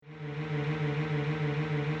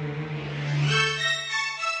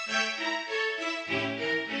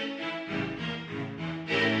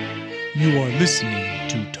You are listening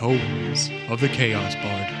to Tomes of the Chaos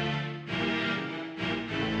Bard.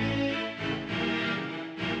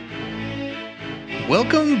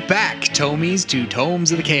 Welcome back, Tomies, to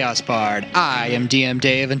Tomes of the Chaos Bard. I am DM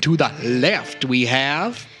Dave, and to the left we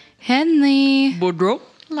have... Henley. Boudreaux.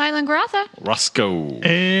 Lylan Grotha. Roscoe.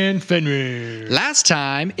 And Fenrir. Last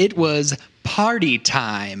time, it was party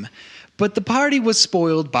time, but the party was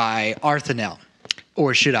spoiled by Arthanel.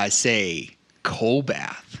 Or should I say,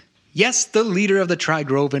 Kolbath. Yes, the leader of the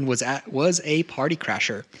Trigroven was a party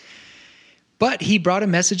crasher. But he brought a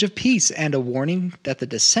message of peace and a warning that the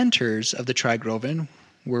dissenters of the Trigroven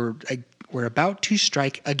were about to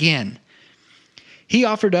strike again. He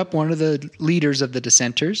offered up one of the leaders of the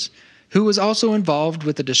dissenters, who was also involved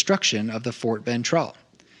with the destruction of the Fort Ventral,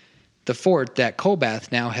 the fort that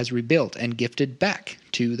Kolbath now has rebuilt and gifted back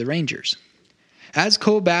to the Rangers. As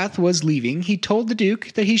Kolbath was leaving, he told the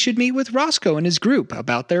Duke that he should meet with Roscoe and his group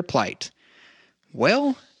about their plight.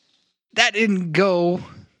 Well, that didn't go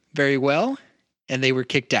very well, and they were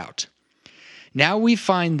kicked out. Now we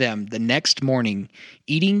find them the next morning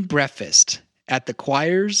eating breakfast at the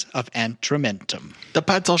Choirs of Antramentum. The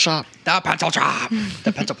pencil shop. The pencil shop.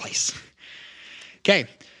 The pencil place. Okay,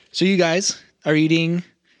 so you guys are eating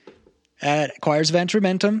at Choirs of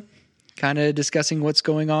Antramentum, kind of discussing what's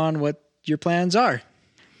going on, what your plans are.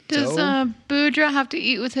 Does Boudreaux have to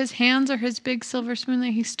eat with his hands or his big silver spoon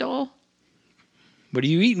that he stole? What are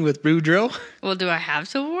you eating with, Boudreaux? Well, do I have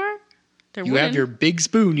silverware? They're You wooden. have your big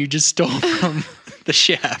spoon you just stole from the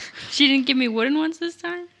chef. She didn't give me wooden ones this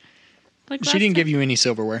time? Like She didn't give you any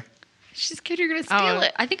silverware. She's scared you're going to steal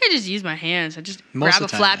it. I think I just use my hands. I just Most grab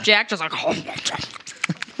of the a time, flapjack, just like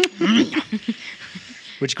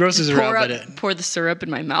Which grosses her out, but pour the syrup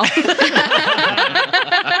in my mouth.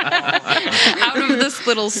 Out of this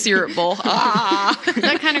little syrup bowl. Ah.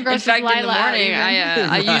 That kind of In grosses fact, Lila in the out morning, even.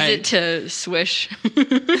 I use Right. it to swish.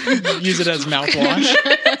 use it as mouthwash.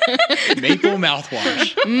 Maple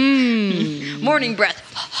mouthwash. Morning breath.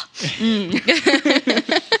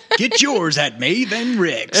 Get yours at Maven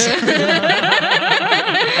Rick's.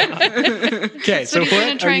 Okay, so What are you going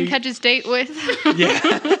what to try are and you... catch his date with? Yeah,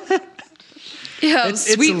 Yeah,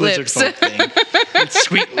 it's sweet a lizard lips. folk thing. It's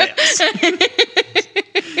sweet lips.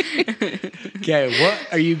 Okay, what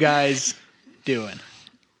are you guys doing?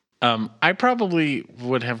 I probably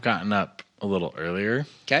would have gotten up a little earlier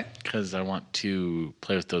Okay, because I want to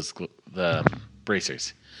play with the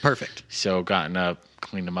bracers. perfect. So gotten up,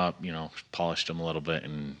 cleaned them up, polished them a little bit,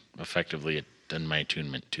 and effectively done my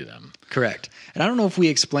attunement to them. Correct. And I don't know if we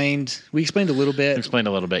explained a little bit. Explained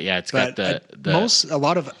a little bit. Yeah, it's But got a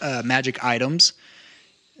lot of magic items,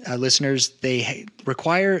 listeners, they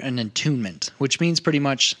require an attunement, which means pretty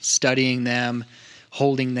much studying them,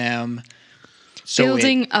 holding them, so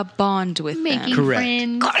Building a bond with correct,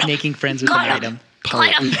 friends. making friends with an item.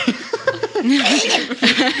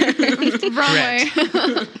 Wrong way.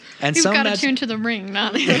 And You've some got to tune to the ring,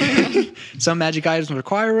 not some magic items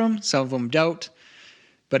require them, some of them don't.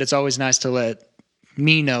 But it's always nice to let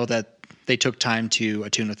me know that they took time to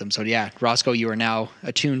attune with them. So yeah, Roscoe, you are now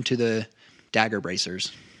attuned to the dagger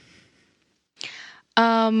bracers.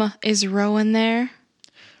 Is Rowan there?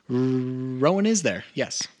 Rowan is there,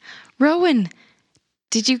 yes. Rowan,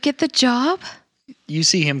 did you get the job? You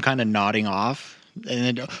see him kind of nodding off,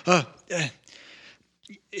 and then,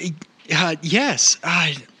 yes,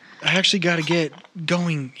 I actually got to get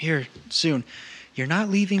going here soon. You're not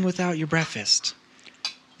leaving without your breakfast.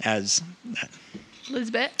 As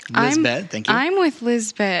Lisbeth? Lisbeth, thank you. I'm with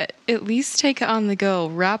Lisbeth. At least take it on the go.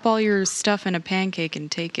 Wrap all your stuff in a pancake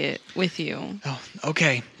and take it with you. Oh,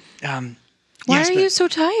 okay. Why yes, are but- you so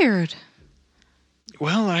tired?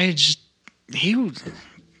 Well, he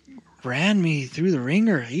ran me through the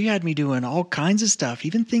ringer. He had me doing all kinds of stuff,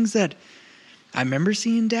 even things that I remember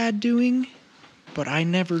seeing Dad doing, but I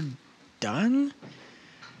never done.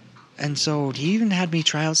 And so he even had me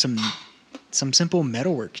try out some simple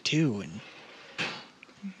metalwork too. And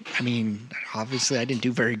I mean, obviously I didn't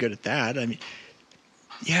do very good at that. I mean,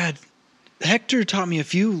 yeah, Hector taught me a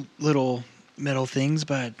few little metal things,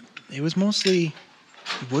 but it was mostly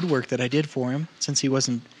woodwork that I did for him since he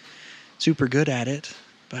wasn't super good at it.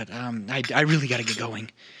 But I really got to get going.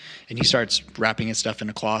 And he starts wrapping his stuff in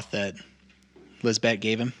a cloth that Lisbeth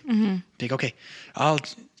gave him. Mm-hmm. Like, okay, I'll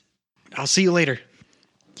see you later.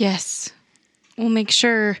 Yes. We'll make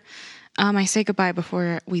sure I say goodbye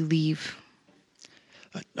before we leave.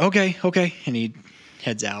 Okay. And he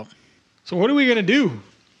heads out. So what are we going to do?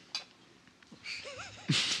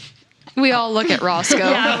 We all look at Roscoe.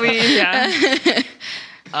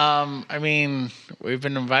 I mean, we've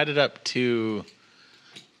been invited up to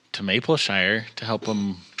Mapleshire to help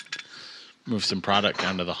them move some product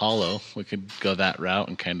down to the Hollow. We could go that route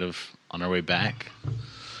and kind of on our way back.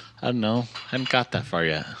 I don't know. Haven't got that far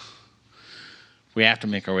yet. We have to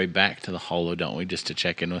make our way back to the Hollow, don't we, just to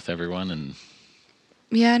check in with everyone and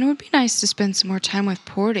Yeah, and it would be nice to spend some more time with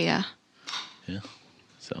Portia. yeah.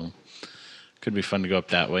 So could be fun to go up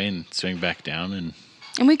that way and swing back down and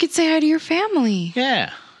And we could say hi to your family.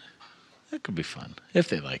 yeah. That could be fun. If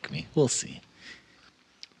they like me. We'll see.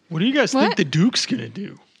 What do you guys think What? the Duke's gonna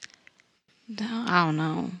do? No, I don't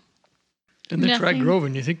know. And the Nothing.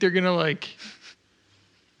 Trigrovan, you think they're gonna like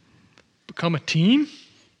become a team?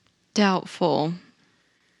 Doubtful.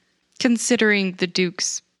 Considering the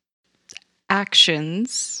Duke's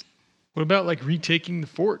actions. What about like retaking the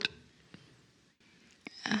fort?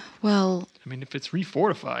 Well, I mean, if it's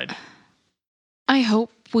refortified, I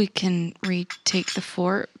hope we can retake the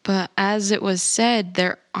fort, but as it was said,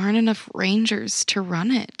 there aren't enough rangers to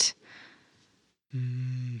run it.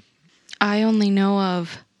 I only know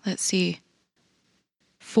of, let's see,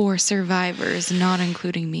 4 survivors, not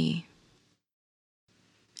including me.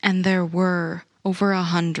 And there were over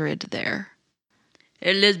 100 there.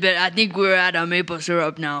 Elizabeth, I think we're out of maple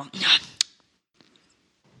syrup now.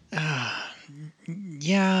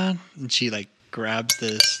 Yeah. And she like grabs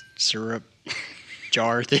this syrup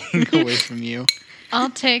jar thing away from you. I'll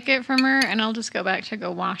take it from her and I'll just go back to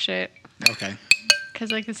go wash it Okay.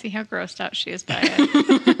 because I can see how grossed out she is by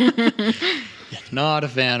it. Not a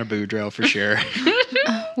fan of Boudreaux for sure.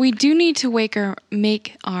 We do need to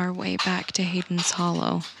make our way back to Hayden's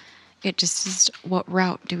Hollow. It just is, what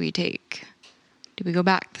route do we take? Do we go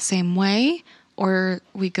back the same way, or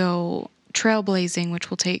we go trailblazing, which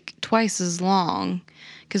will take twice as long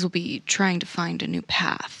because we'll be trying to find a new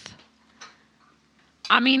path?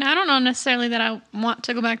 I mean, I don't know necessarily that I want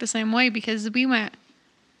to go back the same way because we went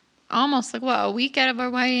almost like, a week out of our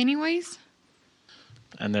way anyways?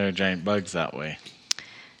 And there are giant bugs that way.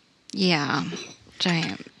 Yeah,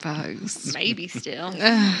 giant bugs. Maybe still.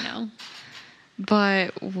 No.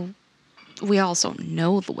 But we also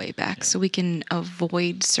know the way back, so we can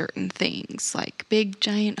avoid certain things like big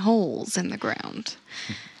giant holes in the ground.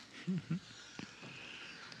 And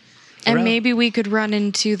Around- maybe we could run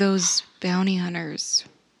into those bounty hunters.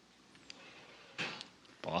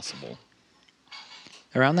 Possible.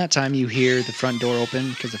 Around that time, you hear the front door open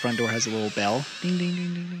because the front door has a little bell. Ding, ding,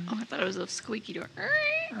 ding, ding, ding. Oh, I thought it was a squeaky door.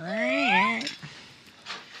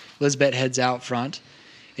 Lisbeth heads out front,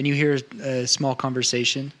 and you hear a small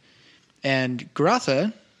conversation. And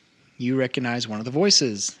Garotha, you recognize one of the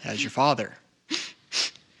voices as your father.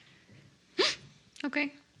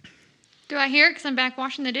 Okay. Do I hear it because I'm back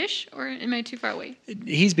washing the dish, or am I too far away?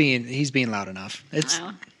 He's being loud enough. It's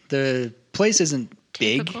Wow. the place isn't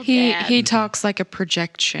big. Typical He dad. talks like a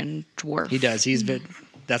projection dwarf. He does.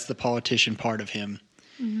 That's the politician part of him.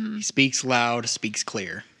 He speaks loud, speaks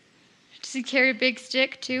clear. Does he carry a big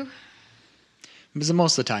stick too? But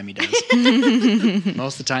most of the time he does.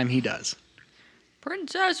 Most of the time he does.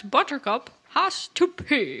 Princess Buttercup has to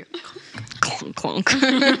pee. Clunk, clunk.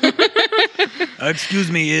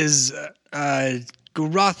 Excuse me, is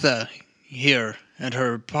Garotha here and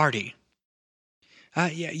her party?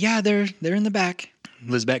 Yeah, they're in the back.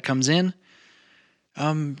 Lisbeth comes in.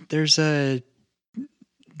 There's a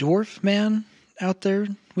dwarf man out there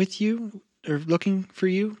with you, or looking for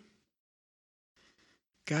you,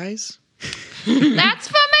 guys. That's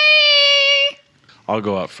for me! I'll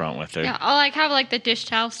go up front with her. Yeah, I'll have the dish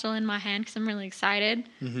towel still in my hand because I'm really excited.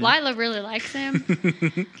 Lila really likes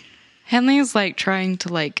him. Henley is trying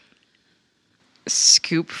to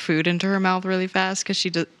scoop food into her mouth really fast because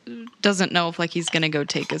she doesn't know if he's gonna go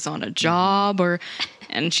take us on a job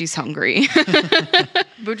and she's hungry.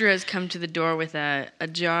 Boudreaux has come to the door with a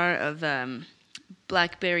jar of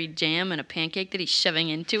blackberry jam and a pancake that he's shoving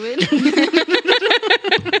into it.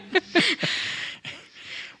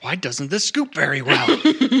 Why doesn't this scoop very well?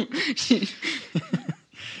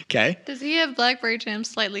 Okay. Does he have blackberry jam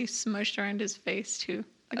slightly smushed around his face too?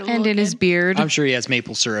 Like a And little in his kid? beard. I'm sure he has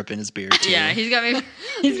maple syrup in his beard too. Yeah, he's got Like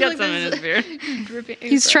some in this- his beard. Dripping-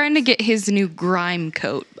 He's trying to get his new grime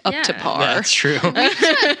coat up to Yeah. par. That's true.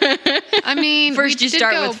 I mean, First we you did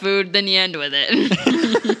start go- with food, then you end with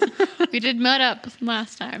it. We did mud up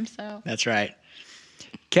last time, so That's right.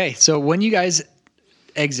 Okay, so when you guys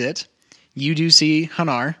exit, you do see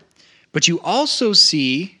Hanar, but you also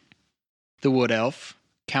see the wood elf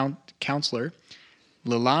counselor,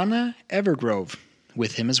 Lilana Evergrove,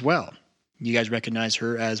 with him as well. You guys recognize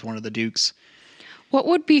her as one of the Duke's What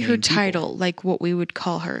would be her Main people. title? What we would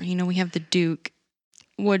call her? We have the Duke.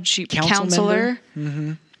 Would she council counselor?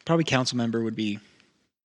 member. Probably council member would be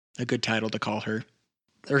a good title to call her.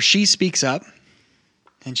 Or she speaks up,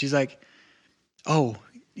 and she's like, Oh,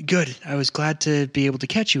 good. I was glad to be able to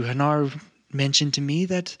catch you. Hanar mentioned to me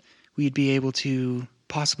that we'd be able to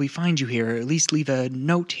possibly find you here, or at least leave a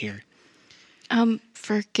note here.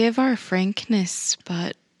 Forgive our frankness,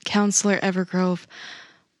 but Counselor Evergrove,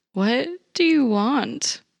 what do you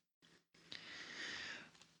want?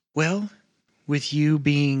 Well, with you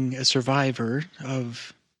being a survivor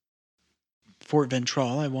of Fort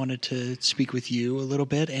Ventral, I wanted to speak with you a little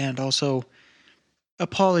bit and also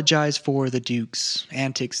apologize for the Duke's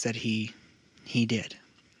antics that he did.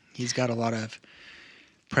 He's got a lot of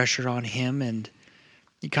pressure on him, and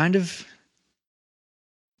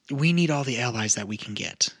we need all the allies that we can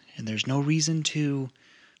get. And there's no reason to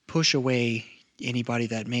push away anybody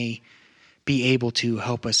that may be able to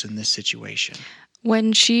help us in this situation.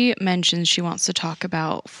 When she mentions she wants to talk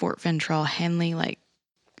about Fort Ventral, Henley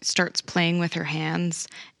starts playing with her hands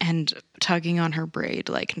and tugging on her braid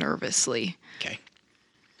nervously. Okay.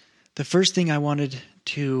 The first thing I wanted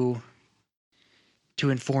to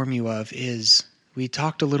inform you of is we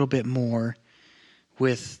talked a little bit more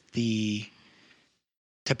with the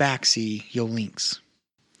Tabaxi Yolinks.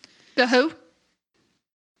 The who?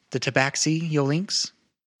 The Tabaxi Yolinks.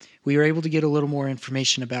 We were able to get a little more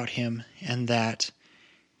information about him, and that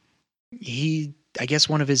I guess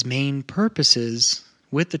one of his main purposes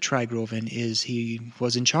with the Trigroven is he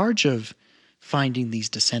was in charge of finding these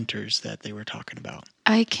dissenters that they were talking about.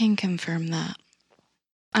 I can confirm that.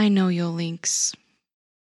 I know Yolinks.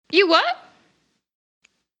 You what?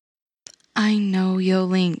 I know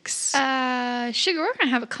Yolinks. Sugar, we're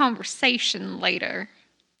gonna have a conversation later.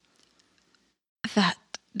 That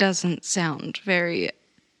doesn't sound very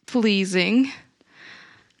pleasing.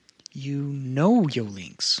 You know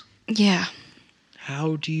Yolinks. Yeah,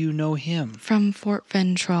 How do you know him? from Fort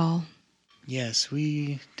Ventral. Yes,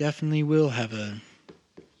 we definitely will have a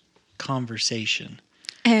conversation.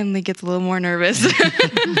 Henley gets a little more nervous.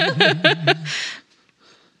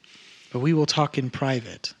 But we will talk in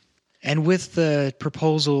private. And with the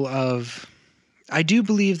proposal of... I do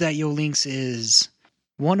believe that Yolinks is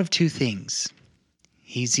one of two things.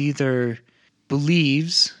 He's either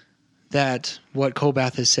believes that what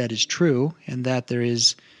Kobath has said is true, and that there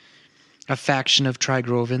is a faction of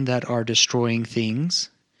Trigroven that are destroying things,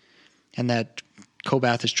 and that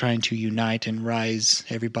Kobath is trying to unite and rise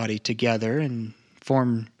everybody together and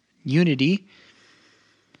form unity,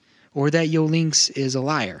 or that Yolinks is a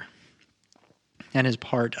liar and is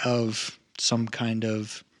part of some kind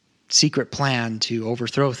of secret plan to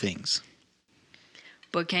overthrow things.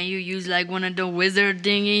 But can you use one of the wizard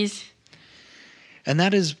thingies? And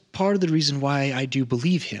that is part of the reason why I do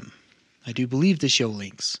believe him. I do believe this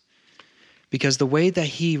Yolinks. Because the way that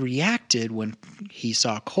he reacted when he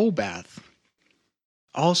saw Kobath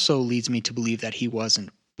also leads me to believe that he wasn't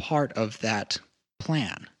part of that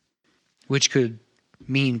plan. Which could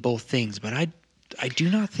mean both things, but I do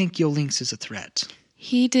not think Yolinks is a threat.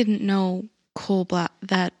 He didn't know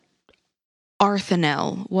that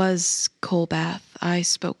Arthanel was Colbath. I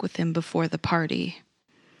spoke with him before the party.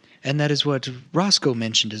 And that is what Roscoe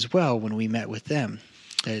mentioned as well when we met with them.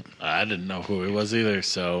 I didn't know who he was either,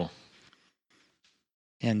 so...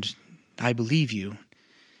 And I believe you.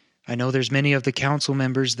 I know there's many of the council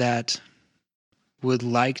members that would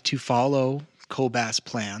like to follow Kobath's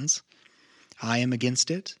plans. I am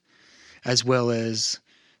against it, as well as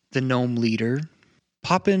the gnome leader,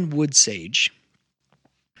 Poppin Woodsage.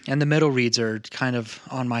 And the Meadow Reeds are kind of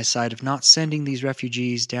on my side of not sending these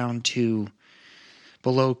refugees down to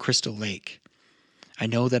below Crystal Lake. I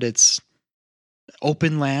know that it's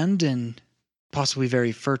open land and possibly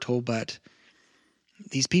very fertile, but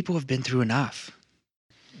these people have been through enough.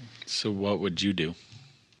 So what would you do?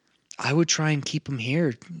 I would try and keep them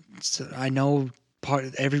here. So I know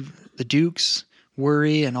the Dukes,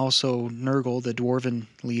 Worry, and also Nurgle, the Dwarven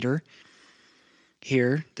leader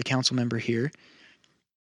here, the council member here.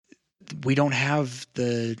 We don't have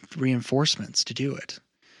the reinforcements to do it.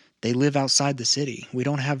 They live outside the city. We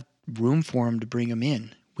don't have room for them to bring them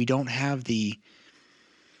in. We don't have the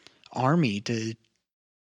army to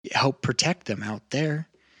help protect them out there.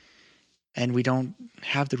 And we don't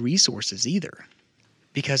have the resources either.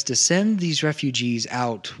 Because to send these refugees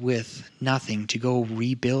out with nothing to go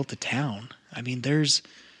rebuild the town, I mean, there's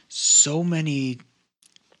so many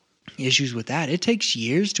issues with that. It takes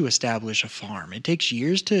years to establish a farm. It takes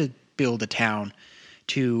years to build a town,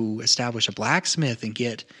 to establish a blacksmith and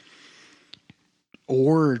get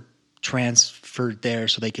ore transferred there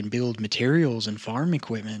so they can build materials and farm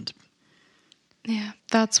equipment. Yeah,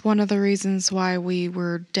 that's one of the reasons why we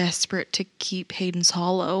were desperate to keep Hayden's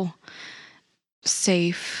Hollow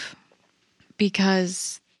safe,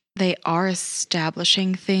 because they are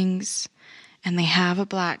establishing things and they have a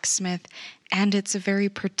blacksmith, and it's a very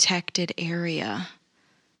protected area.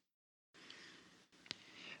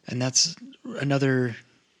 And that's another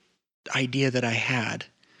idea that I had,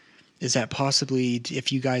 is that possibly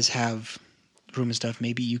if you guys have room and stuff,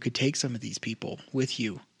 maybe you could take some of these people with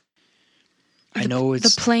you. I know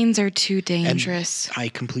it's... The plains are too and dangerous. I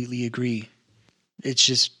completely agree. It's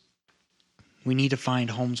just, we need to find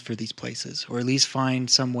homes for these places, or at least find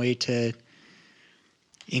some way to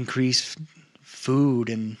increase food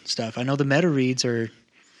and stuff. I know the meadow reeds are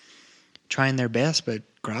trying their best, but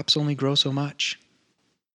crops only grow so much.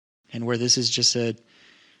 And where this is just a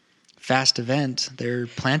fast event, they're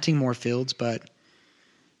planting more fields, but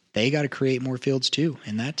they got to create more fields too,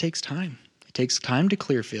 and that takes time. It takes time to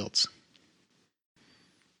clear fields.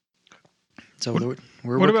 So we're What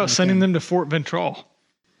working about with sending them to Fort Ventral?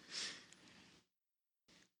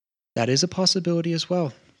 That is a possibility as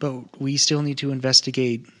well, but we still need to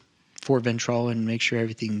investigate Fort Ventral and make sure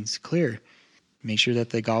everything's clear. Make sure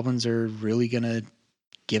that the goblins are really going to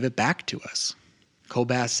give it back to us.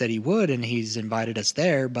 Kobath said he would, and he's invited us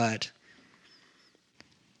there, but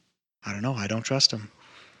I don't know. I don't trust him.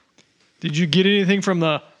 Did you get anything from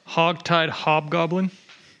the hog-tied hobgoblin?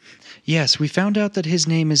 Yes, we found out that his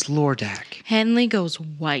name is Lordak. Henley goes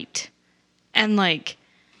white and, like,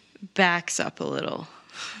 backs up a little.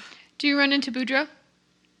 Do you run into Boudreaux?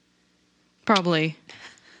 Probably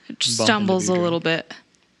into stumbles a Boudreaux. little bit.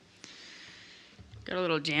 Got a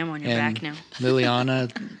little jam on your And back now.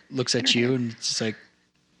 Liliana looks at you and it's just like,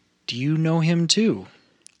 do you know him too?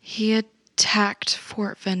 He attacked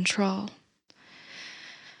Fort Ventral.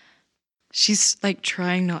 She's, like,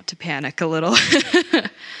 trying not to panic a little.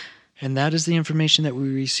 And that is the information that we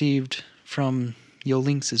received from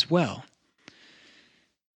Yolinks as well.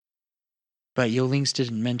 But Yolinks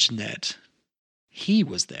didn't mention that he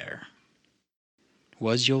was there.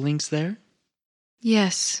 Was Yolinks there?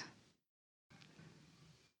 Yes.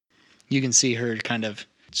 You can see her kind of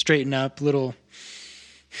straighten up, little...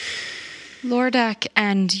 Lordak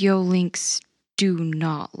and Yolinks do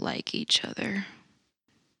not like each other.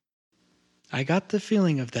 I got the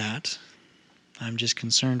feeling of that. I'm just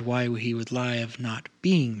concerned why he would lie of not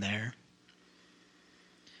being there.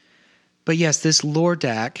 But yes, this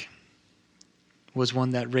Lordak was one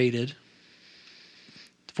that raided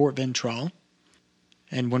Fort Ventral.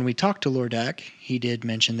 And when we talked to Lordak, he did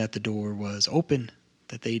mention that the door was open,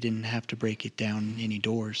 that they didn't have to break it down any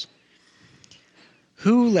doors.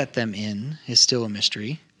 Who let them in is still a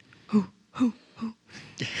mystery. Who let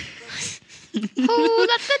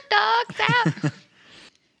the dogs out?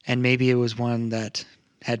 And maybe it was one that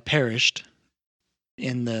had perished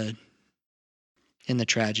in the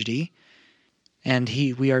tragedy. And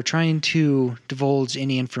we are trying to divulge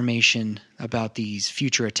any information about these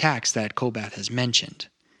future attacks that Kobath has mentioned.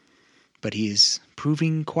 But he is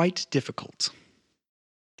proving quite difficult.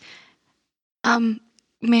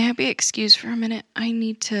 May I be excused for a minute? I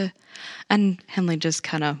need to... And Henley just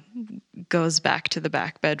kind of goes back to the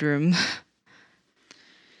back bedroom.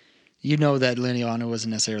 You know that Liliana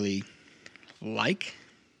wasn't necessarily like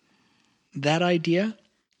that idea.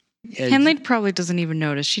 Henley probably doesn't even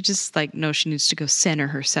notice. She just, like, knows she needs to go center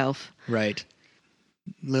herself. Right.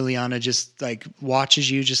 Liliana just, like,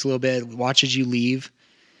 watches you just a little bit, watches you leave,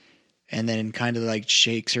 and then kind of, like,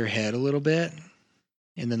 shakes her head a little bit,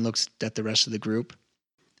 and then looks at the rest of the group.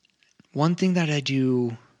 One thing that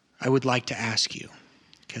I would like to ask you,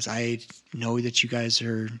 because I know that you guys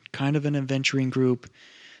are kind of an adventuring group,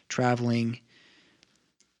 traveling.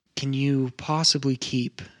 Can you possibly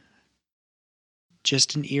keep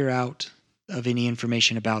just an ear out of any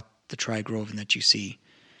information about the Trigroven that you see?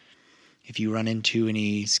 If you run into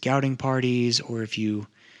any scouting parties, or if you,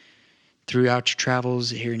 throughout your travels,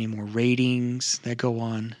 hear any more raidings that go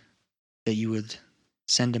on, that you would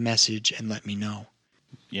send a message and let me know.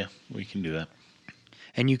 Yeah, we can do that.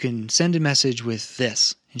 And you can send a message with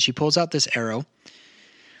this. And she pulls out this arrow.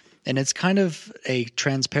 And it's kind of a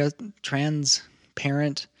transparent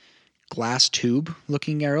glass tube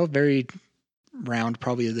looking arrow. Very round,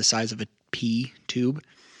 probably the size of a pea tube.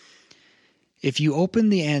 If you open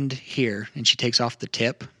the end here, and she takes off the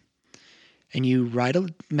tip, and you write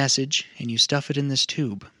a message, and you stuff it in this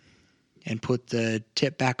tube, and put the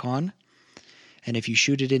tip back on, and if you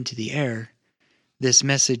shoot it into the air, this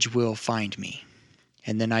message will find me,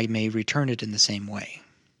 and then I may return it in the same way.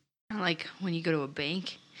 Like when you go to a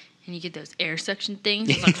bank and you get those air suction things.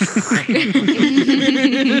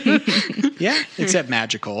 Yeah, except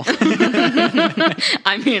magical.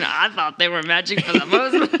 I mean, I thought they were magic for the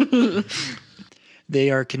most.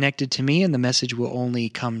 They are connected to me, and the message will only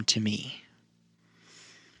come to me.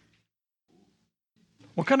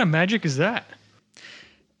 What kind of magic is that?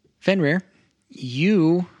 Fenrir,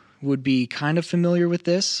 you would be kind of familiar with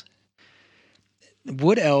this.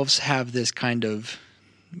 Wood elves have this kind of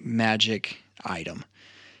magic item.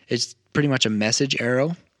 It's pretty much a message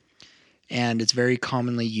arrow, and it's very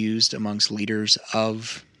commonly used amongst leaders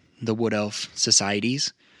of the wood elf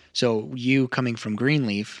societies. So you coming from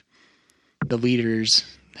Greenleaf, the leaders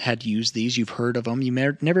had used these. You've heard of them. You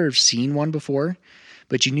may never seen one before,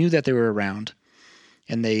 but you knew that they were around.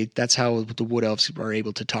 And that's how the wood elves are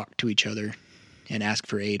able to talk to each other and ask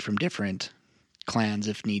for aid from different clans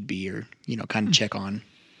if need be, or, kind of check on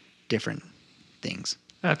different things.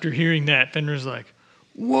 After hearing that, Fenrir's like,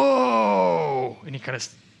 whoa! And he kind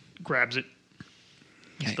of grabs it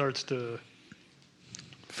and Okay. starts to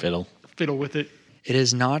Fiddle. fiddle with it. It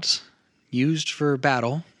is not used for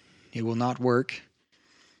battle. It will not work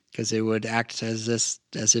because it would act as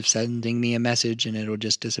if sending me a message and it will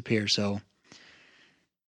just disappear. So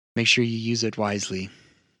make sure you use it wisely.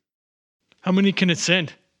 How many can it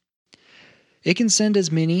send? It can send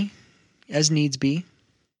as many as needs be,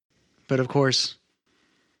 but of course,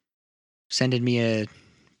 sending me a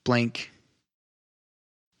blank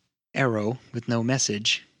arrow with no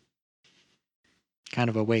message, kind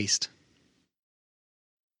of a waste.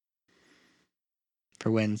 For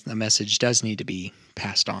when a message does need to be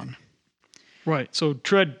passed on. Right. So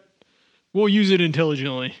Tread, we'll use it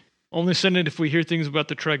intelligently. Only send it if we hear things about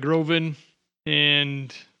the Trigroven.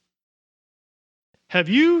 And have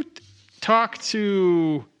you talked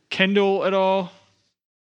to Kendall at all?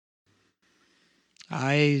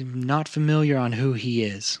 I'm not familiar on who he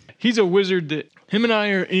is. He's a wizard that him and I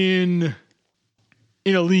are in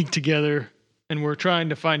a league together, and we're trying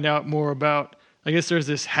to find out more about. I guess there's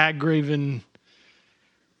this Haggraven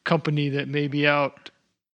company that may be out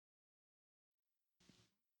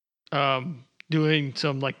doing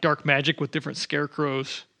some like dark magic with different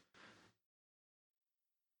scarecrows.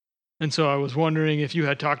 And so I was wondering if you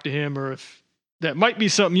had talked to him, or if that might be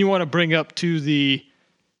something you want to bring up to the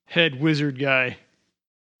head wizard guy.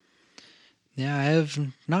 Yeah, I have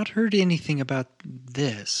not heard anything about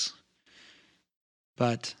this.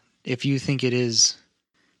 But if you think it is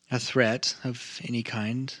a threat of any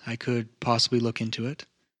kind, I could possibly look into it.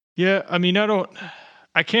 Yeah, I mean,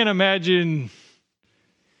 I can't imagine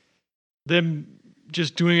them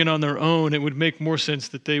just doing it on their own. It would make more sense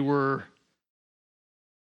that they were,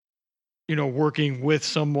 working with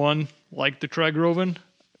someone like the Trigroven.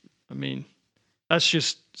 I mean, that's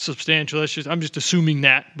just substantial. I'm just assuming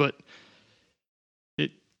that, but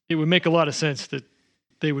it would make a lot of sense that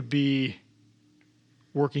they would be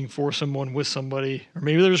working for someone with somebody, or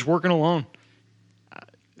maybe they're just working alone.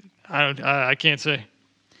 I can't say.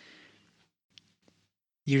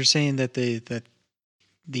 You're saying that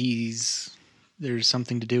there's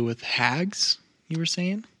something to do with hags, you were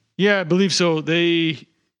saying? Yeah, I believe so. They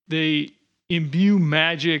imbue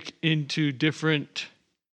magic into different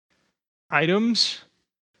items.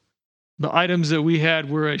 The items that we had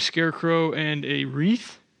were a scarecrow and a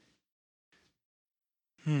wreath.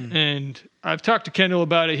 And I've talked to Kendall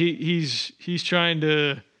about it. He's trying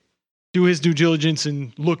to do his due diligence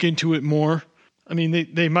and look into it more. I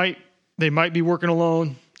mean, they might be working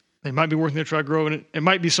alone. They might be working at Trigrove, and it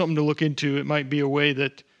might be something to look into. It might be a way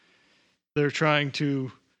that they're trying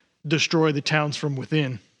to destroy the towns from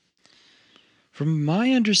within. From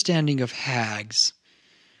my understanding of hags,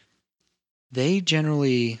 they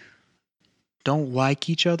generally don't like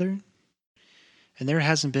each other. And there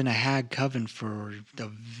hasn't been a hag coven for a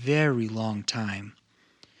very long time.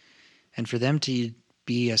 And for them to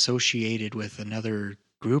be associated with another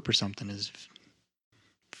group or something is,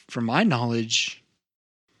 from my knowledge,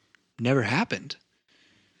 never happened.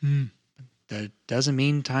 That doesn't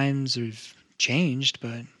mean times have changed,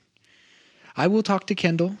 but I will talk to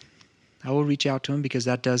Kendall. I will reach out to him because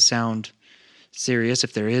that does sound serious.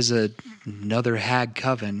 If there is another hag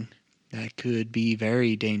coven, that could be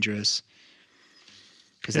very dangerous.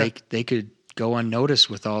 Because they could go unnoticed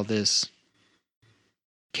with all this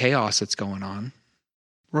chaos that's going on.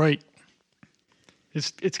 Right.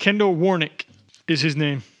 It's Kendall Warnick is his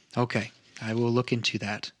name. Okay, I will look into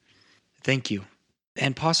that. Thank you.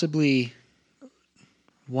 And possibly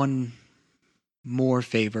one more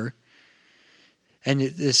favor. And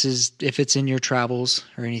this is, if it's in your travels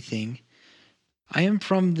or anything, I am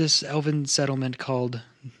from this elven settlement called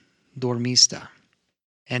Dormista.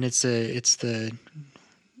 And it's the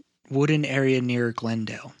wooded area near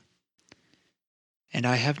Glendale. And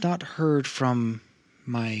I have not heard from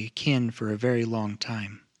my kin for a very long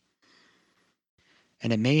time.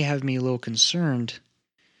 And it may have me a little concerned,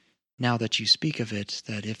 now that you speak of it,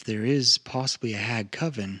 that if there is possibly a hag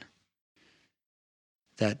coven,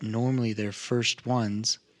 that normally their first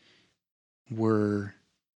ones were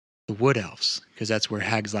the wood elves, because that's where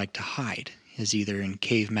hags like to hide, is either in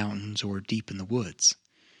cave mountains or deep in the woods.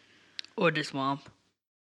 Or the swamp.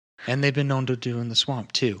 And they've been known to do in the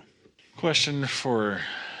swamp too. Question for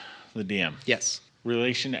the DM. Yes,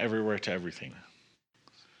 Relation everywhere to everything.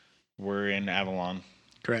 We're in Avalon.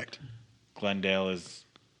 correct. Glendale is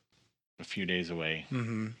a few days away.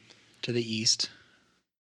 Mm-hmm. To the east.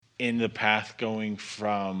 In the path going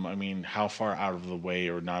from, I mean, how far out of the way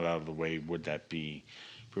or not out of the way would that be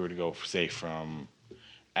if we were to go, say, from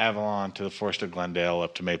Avalon to the Forest of Glendale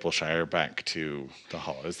up to Mapleshire back to the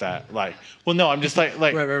Hollow? Is that like, well, no, I'm just like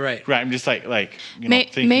Right. right. I'm just like, you know,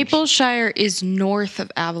 thinking. Mapleshire is north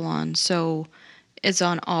of Avalon, so it's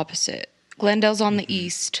on opposite. Glendale's on the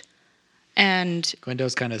east, and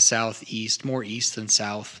Glendale's kind of southeast, more east than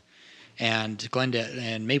south. And Glendale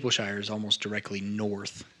and Mapleshire is almost directly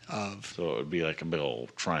north of. So it would be like a big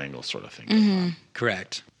old triangle sort of thing. Mm-hmm.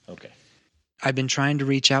 Correct. Okay. I've been trying to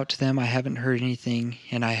reach out to them. I haven't heard anything,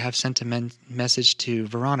 and I have sent a message to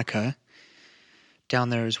Veronica down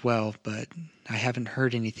there as well, but I haven't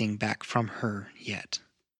heard anything back from her yet.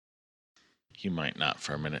 You might not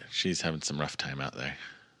for a minute. She's having some rough time out there.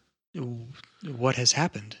 What has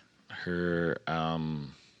happened? Her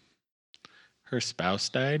spouse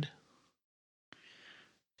died.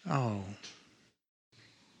 Oh,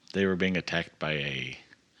 They were being attacked by a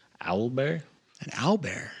owlbear. an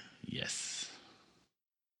owlbear. Yes.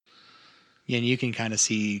 Yeah, and you can kind of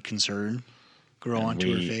see concern grow And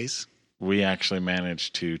onto her face. We actually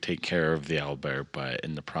managed to take care of the owlbear, but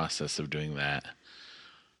in the process of doing that,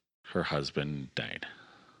 her husband died.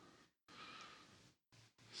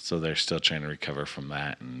 So they're still trying to recover from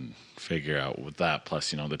that and figure out with that,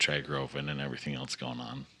 plus, you know, the Trigroven and everything else going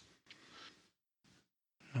on.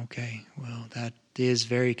 Okay, well, that is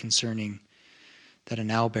very concerning that an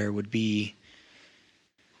owlbear would be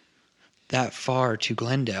that far to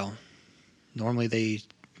Glendale. Normally they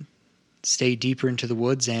stay deeper into the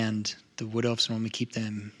woods, and the wood elves normally keep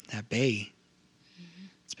them at bay. Mm-hmm.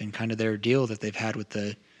 It's been kind of their deal that they've had with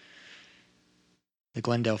the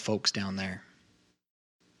Glendale folks down there.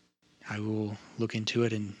 I will look into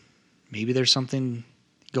it, and maybe there's something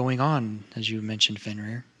going on, as you mentioned,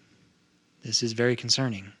 Fenrir. This is very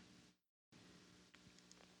concerning.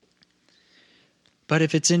 But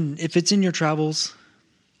if it's in your travels,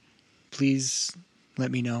 please let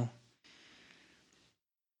me know.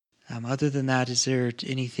 Other than that, is there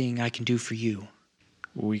anything I can do for you?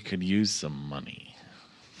 We could use some money.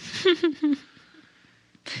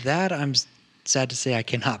 That I'm sad to say I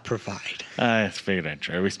cannot provide. I figured I'd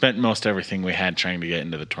try. We spent most everything we had trying to get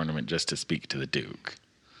into the tournament just to speak to the Duke.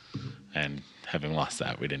 And having lost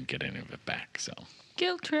that, we didn't get any of it back, so.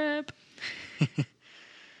 Guilt trip.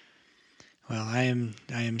 Well, I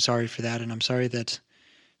am sorry for that, and I'm sorry that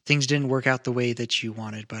things didn't work out the way that you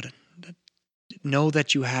wanted, but know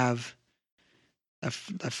that you have a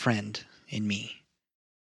friend in me.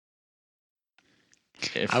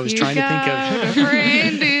 If I was You trying to think got of a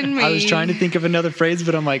friend in me. I was trying to think of another phrase,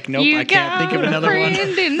 but I'm like, nope, You I can't think of got a another one.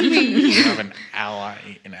 friend in me. you have an ally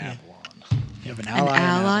in Avalon. You have an An ally.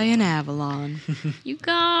 ally in Avalon. You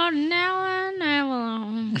got an Alan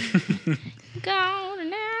Avalon. You got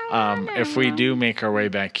an Alan If we do make our way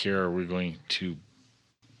back here, are we going to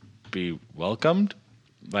be welcomed?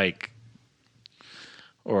 Like,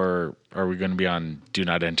 or are we going to be on do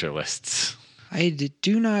not enter lists?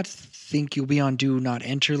 Do not think you'll be on do not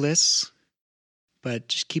enter lists, but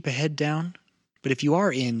just keep a head down. But if you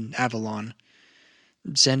are in Avalon,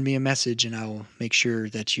 send me a message and I'll make sure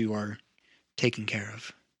that you are taken care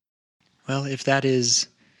of. Well, if that is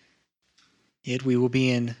it, we will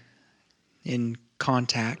be in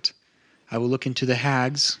contact. I will look into the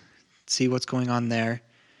hags, see what's going on there,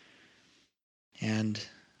 and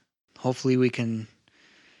hopefully we can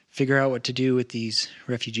figure out what to do with these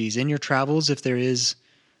refugees. In your travels, if there is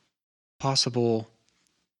possible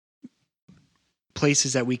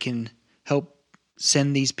places that we can help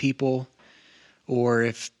send these people, or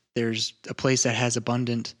if there's a place that has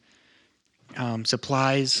abundant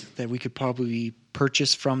supplies that we could probably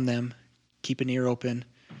purchase from them, keep an ear open.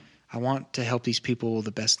 I want to help these people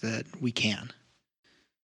the best that we can.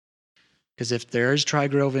 Because if there's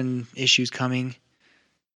Trigroven issues coming,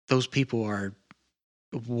 those people are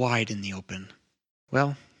wide in the open.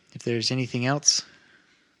 Well, if there's anything else,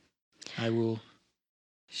 I will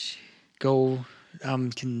go.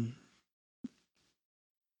 I'm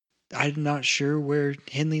not sure where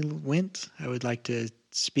Henley went. I would like to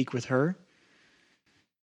speak with her.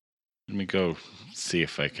 Let me go see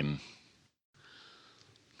if I can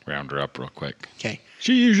Round her up real quick. Okay.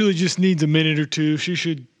 She usually just needs a minute or two. She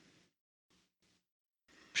should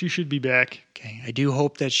be back. Okay. I do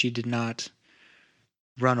hope that she did not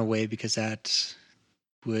run away because that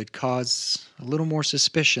would cause a little more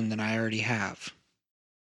suspicion than I already have.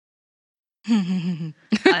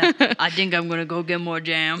 I think I'm gonna go get more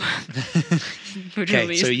jam. Boudreaux Okay,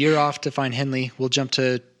 leaves. so you're off to find Henley. We'll jump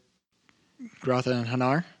to Grotha and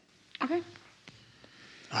Hanar. Okay.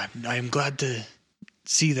 I am glad to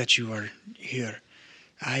see that you are here.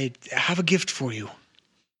 I have a gift for you.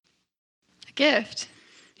 A gift.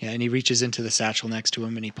 Yeah, and he reaches into the satchel next to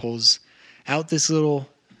him and he pulls out this little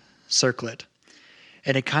circlet.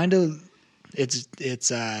 And it kind of, it's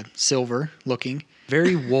silver looking,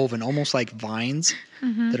 very woven, almost like vines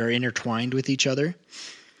that are intertwined with each other.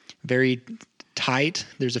 Very tight.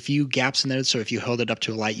 There's a few gaps in there, so if you held it up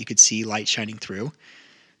to a light, you could see light shining through.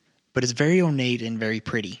 But it's very ornate and very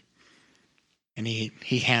pretty. And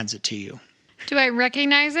he hands it to you. Do I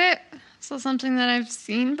recognize it? So something that I've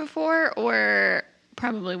seen before or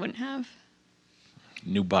probably wouldn't have?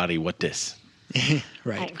 New body, what this?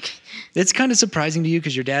 Right. It's kind of surprising to you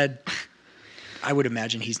because your dad, I would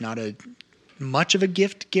imagine he's not much of a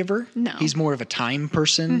gift giver. No. He's more of a time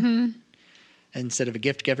person instead of a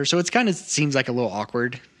gift giver. So it's kind of seems like a little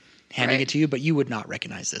awkward handing Right. it to you, but you would not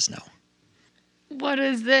recognize this, no. What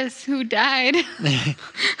is this? Who died?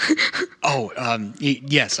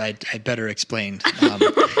 Yes, I better explain.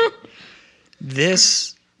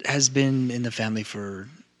 This has been in the family for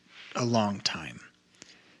a long time.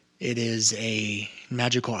 It is a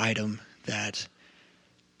magical item that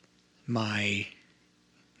my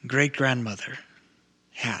great-grandmother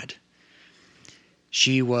had.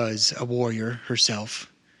 She was a warrior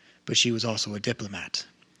herself, but she was also a diplomat.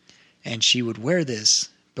 And she would wear this,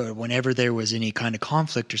 but whenever there was any kind of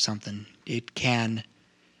conflict or something, it can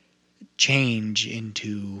change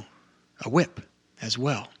into a whip as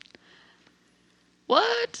well.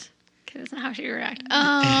 What? Okay, that's not how she react.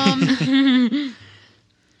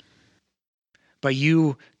 By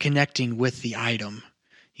you connecting with the item,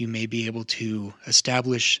 you may be able to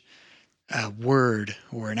establish a word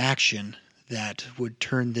or an action that would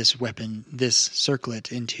turn this weapon, this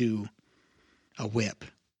circlet, into a whip.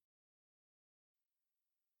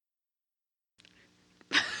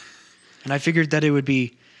 And I figured that it would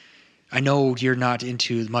be, I know you're not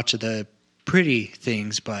into much of the pretty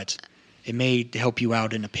things, but it may help you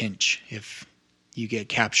out in a pinch if you get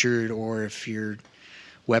captured or if your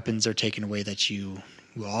weapons are taken away, that you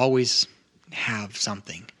will always have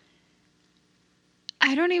something.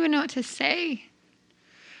 I don't even know what to say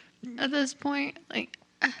at this point.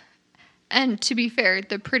 And to be fair,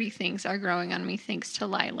 the pretty things are growing on me thanks to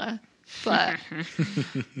Lila. But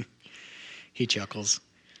He chuckles.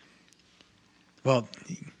 Well,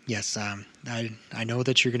 yes, I know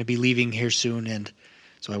that you're going to be leaving here soon, and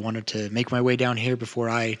so I wanted to make my way down here before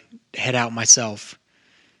I head out myself.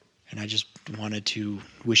 And I just wanted to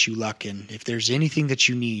wish you luck, and if there's anything that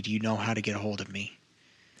you need, you know how to get a hold of me.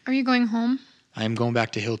 are you going home? I am going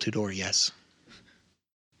back to Hill Tudor, yes.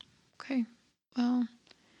 Okay. Well,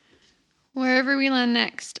 wherever we land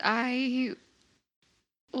next, I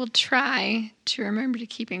will try to remember to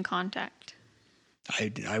keep in contact.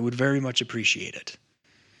 I would very much appreciate it.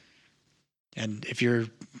 And if you're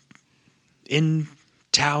in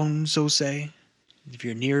town, so say, if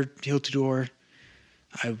you're near Hill Tudor,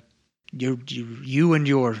 you and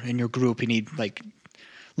your group, and he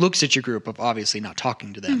looks at your group of obviously not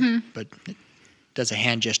talking to them, but does a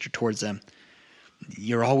hand gesture towards them.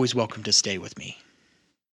 You're always welcome to stay with me.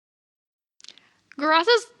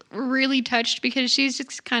 Grotha's really touched because she's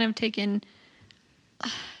just kind of taken.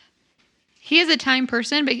 He is a time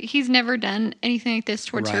person, but he's never done anything like this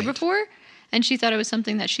towards her Right. before, and she thought it was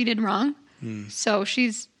something that she did wrong. So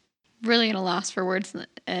she's really at a loss for words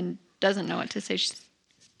and doesn't know what to say.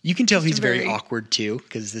 You can tell he's very very- awkward too,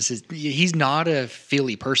 because he's not a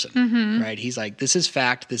feely person, right? He's like, this is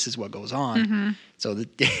fact, this is what goes on. So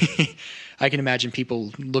I can imagine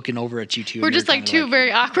people looking over at you two. We're and just you're like kinda two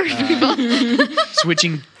very awkward people.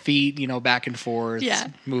 switching feet, back and forth, Yeah.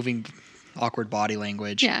 moving awkward body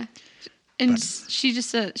language. Yeah. And she just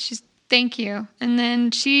said, thank you. And then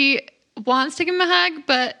she wants to give him a hug,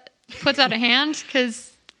 but puts out a hand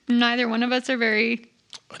because neither one of us are very.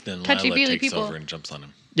 But then Touchy-feely Lila takes people. over and jumps on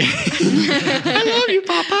him. I love you,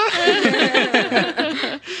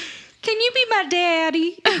 Papa. Can you be my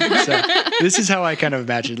daddy? So this is how I kind of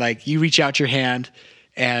imagine. Like, you reach out your hand,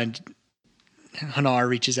 and Hanar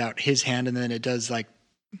reaches out his hand, and then it does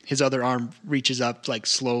his other arm reaches up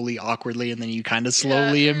slowly, awkwardly, and then you kind of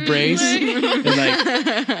slowly embrace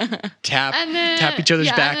and tap And then tap each other's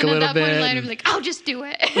back and a then little at that point, bit. Lila And, was like, "I'll just do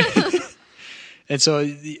it." and so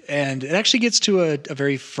and it actually gets to a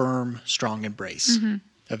very firm, strong embrace Mm-hmm.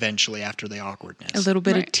 eventually after the awkwardness. A little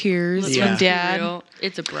bit of Right. tears Yeah. from Let's be Dad. real,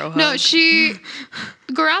 it's a bro hug. No,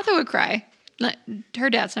 Garatha would cry. Like, her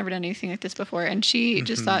dad's never done anything like this before, and she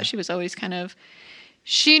just thought she was always kind of.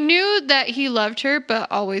 She knew that he loved her,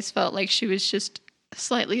 but always felt like she was just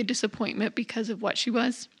slightly a disappointment because of what she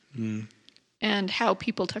was and how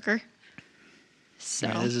people took her. So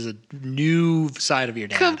Yeah, this is a new side of your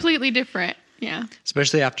dad, completely different. Yeah,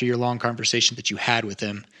 especially after your long conversation that you had with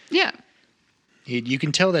him. yeah. You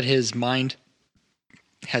can tell that his mind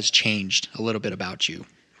has changed a little bit about you.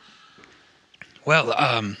 Well,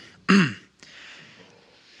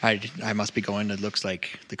 I must be going. It looks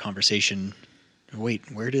like the conversation. Wait,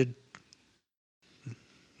 where did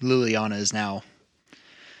Liliana is now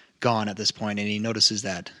gone at this point, and he notices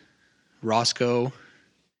that Roscoe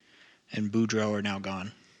and Boudreaux are now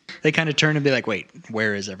gone. They kind of turn and be like, "Wait,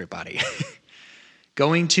 where is everybody?"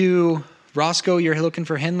 Going to Roscoe, you're looking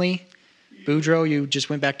for Henley. Boudreaux, you just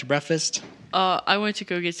went back to breakfast. I went to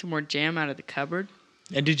go get some more jam out of the cupboard.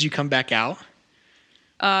 And did you come back out?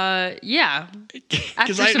 Yeah.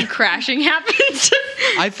 After 'Cause I- some crashing happened.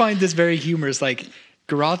 I find this very humorous. Like,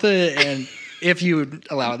 Garatha and, if you would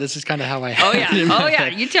allow it, this is kind of how I Oh had yeah. it in my Oh yeah.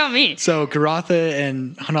 head. You tell me. So Garatha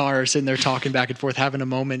and Hanar are sitting there talking back and forth, having a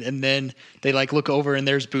moment, and then they like look over and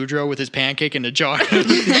there's Boudreaux with his pancake in a jar,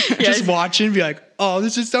 just watching, be like, "Oh,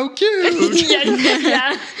 this is so cute."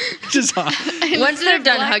 Yeah. Just Once they're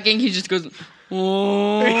done hugging, he just goes.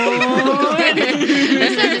 Instead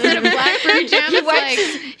of blackberry jam, He it's wipes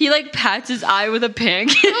like he like pats his eye with a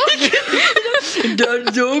pancake.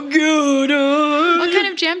 That's so good. what kind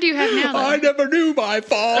of jam do you have now? I Though? never knew my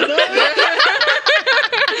father.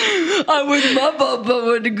 I wish my papa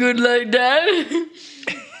was good like that.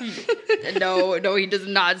 No, he does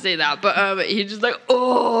not say that. But he's just like,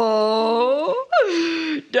 oh,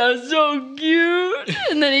 that's so cute.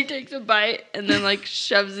 And then he takes a bite and then like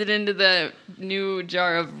shoves it into the new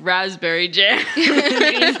jar of raspberry jam.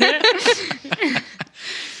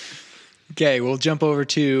 Okay, we'll jump over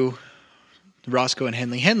to Roscoe and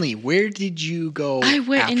Henley. Henley, where did you go? I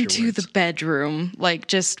went into afterwards? the bedroom, like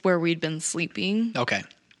just where we'd been sleeping. Okay.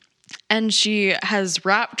 And she has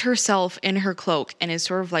wrapped herself in her cloak and is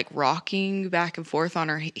sort of like rocking back and forth on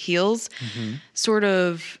her heels, sort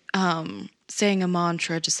of saying a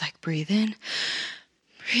mantra, just like breathe in,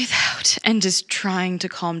 breathe out, and just trying to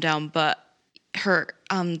calm down. But her,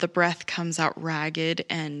 the breath comes out ragged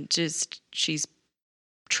and just she's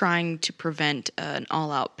trying to prevent an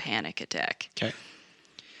all-out panic attack. Okay.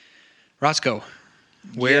 Roscoe,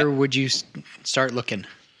 where would you start looking?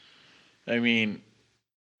 I mean,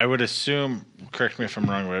 I would assume, correct me if I'm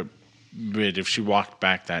wrong, but if she walked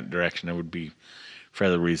back that direction, it would be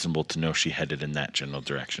fairly reasonable to know she headed in that general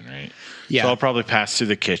direction, right? Yeah. So I'll probably pass through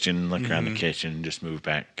the kitchen, look around the kitchen, and just move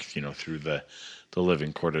back, through the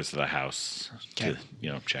living quarters of the house to,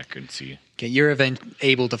 check and see. Okay, you're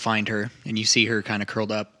able to find her, and you see her kind of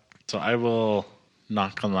curled up. So I will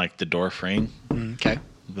knock on like the door frame, Okay.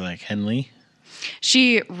 be like, Henley.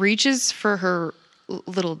 She reaches for her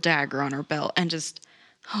little dagger on her belt and just,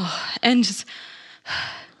 I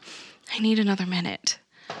need another minute.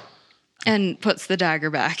 And puts the dagger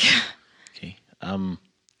back. Okay.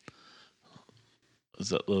 Is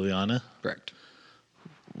that Liliana? Correct.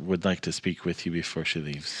 Would like to speak with you before she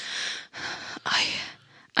leaves.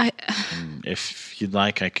 I If you'd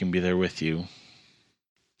like, I can be there with you,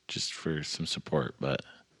 just for some support. But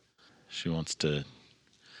she wants to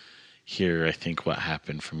hear, I think, what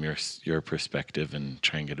happened from your perspective, and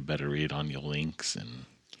try and get a better read on your links and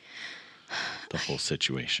the whole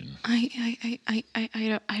situation.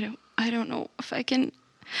 I don't know if I can.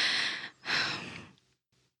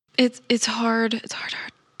 It's hard. It's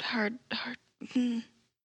hard.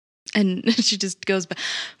 And she just goes back.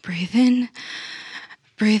 Breathe in,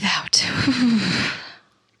 breathe out.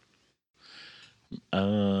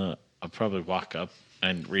 I'll probably walk up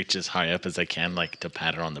and reach as high up as I can, like to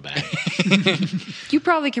pat her on the back. You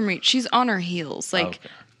probably can reach. She's on her heels, like Okay.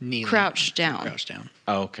 Kneeling. crouched down. Crouched down.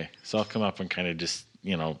 Oh, okay. So I'll come up and kind of just,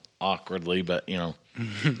 awkwardly, but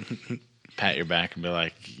pat your back and be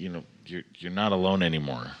like, you're not alone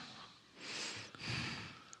anymore.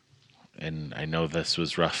 And I know this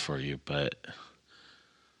was rough for you, but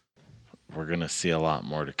we're gonna see a lot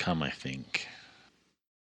more to come, I think.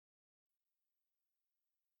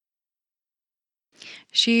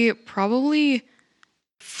 She probably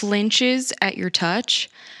flinches at your touch,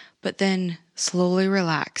 but then slowly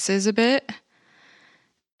relaxes a bit.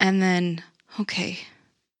 And then, okay.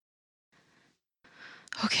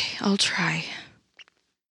 Okay, I'll try.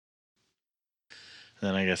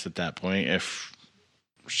 Then I guess at that point, if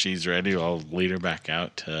she's ready, I'll lead her back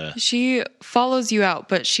out to. She follows you out,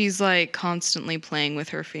 but she's like constantly playing with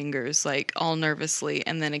her fingers, like all nervously,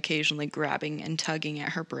 and then occasionally grabbing and tugging at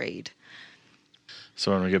her braid.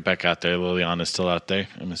 So when we get back out there, Liliana's still out there,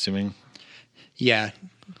 I'm assuming. Yeah.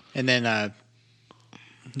 And then,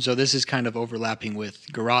 so this is kind of overlapping with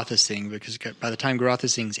Garotha's thing, because by the time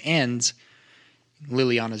Garotha's thing ends,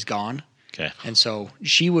 Liliana's gone. Okay. And so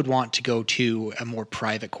she would want to go to a more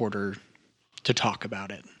private quarter to talk about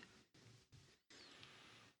it.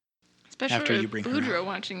 Especially After you with bring her Boudreaux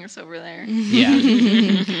watching us over there.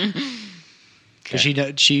 Yeah. Because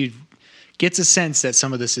she gets a sense that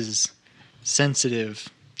some of this is sensitive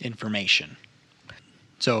information.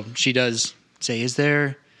 So she does say, is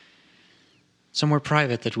there somewhere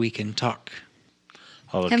private that we can talk?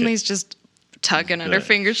 I'll look Henley's just tugging at her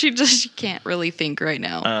fingers. She can't really think right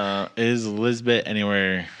now. is Lisbeth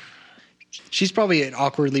anywhere? She's probably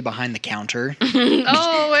awkwardly behind the counter, Oh, and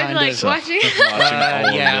Kind like of. watching. Watching all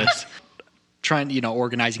of yeah. this. trying,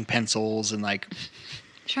 organizing pencils and like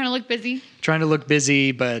Trying to look busy. trying to look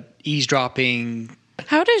busy, but eavesdropping,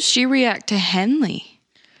 How does she react to Henley?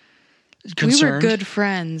 concerned. We were good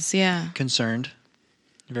friends, yeah. Concerned,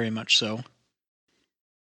 very much so.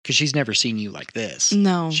 Because she's never seen you like this.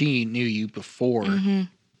 No. She knew you before Mm-hmm.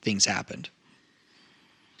 things happened.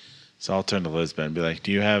 So I'll turn to Lisbeth and be like,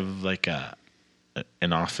 do you have like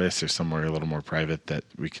an office or somewhere a little more private that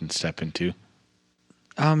we can step into?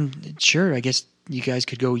 Sure. I guess you guys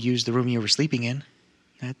could go use the room you were sleeping in.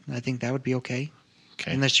 I think that would be okay.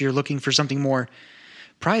 Okay. Unless you're looking for something more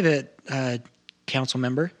private, council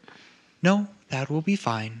member. No, that will be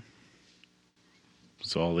fine.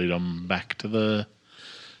 So I'll lead them back to the.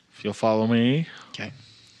 If you'll follow me. Okay.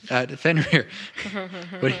 Fenrir,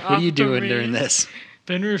 what are you doing during this?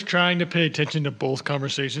 Fenrir's trying to pay attention to both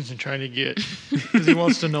conversations and trying to get because he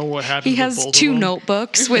wants to know what happened. He with has both of two them.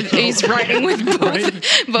 notebooks with he's writing with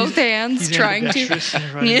both hands, He's trying to. ambidextrous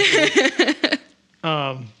and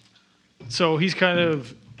writing. So he's kind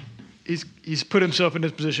of he's put himself in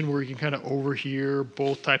this position where he can kind of overhear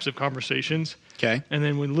both types of conversations. Okay. And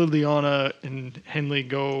then when Liliana and Henley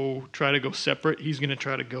try to go separate, he's going to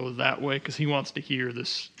try to go that way because he wants to hear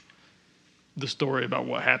the story about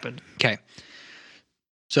what happened. Okay.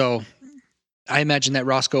 So I imagine that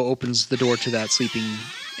Roscoe opens the door to that sleeping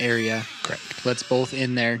area. Correct. Let's both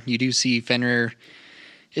in there. You do see Fenrir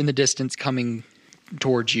in the distance coming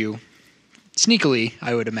towards you. Sneakily,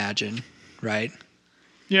 I would imagine, right?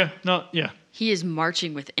 Yeah. He is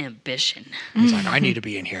marching with ambition. He's like, I need to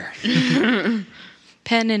be in here.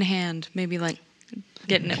 Pen in hand, maybe like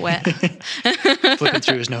getting it wet. Flipping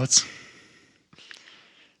through his notes.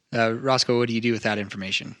 Roscoe, what do you do with that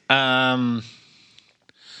information? Well,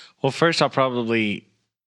 first I'll look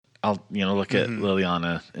at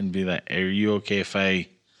Liliana and be like, "Are you okay if I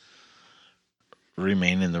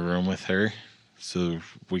remain in the room with her, so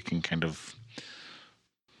we can kind of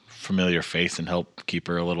familiar face and help keep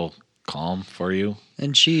her a little calm for you?"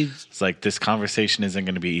 And she It's like this conversation isn't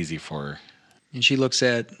going to be easy for her. looks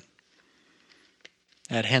at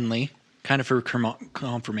Henley, kind of for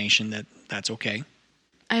confirmation that that's okay.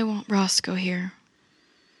 I want Roscoe here.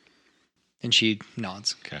 And she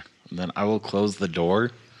nods. Okay. And then I will close the door,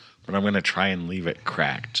 but I'm going to try and leave it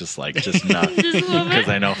cracked, just not because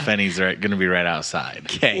I know Fenny's going to be right outside.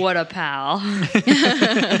 Okay. What a pal.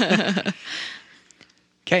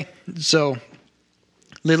 Okay. So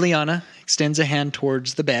Liliana extends a hand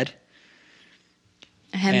towards the bed.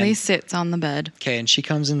 Henley And- sits on the bed. Okay, and she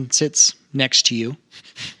comes and sits next to you.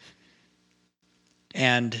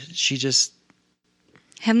 And she just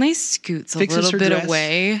Henley scoots a Fixes little her bit dress.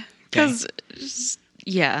 away because,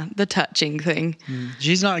 the touching thing.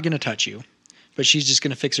 she's not going to touch you, but she's just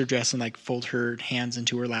going to fix her dress and like fold her hands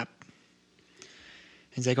into her lap. And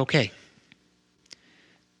he's like, okay.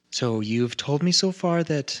 So you've told me so far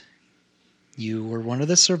that you were one of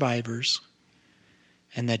the survivors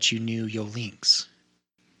and that you knew Yolinks.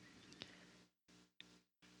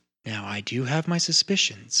 Now, I do have my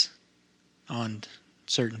suspicions on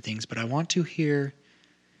certain things, but I want to hear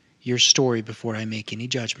your story before I make any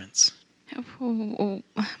judgments.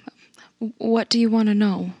 What do you want to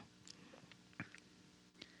know?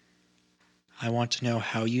 I want to know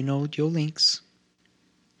how you know Yolinks,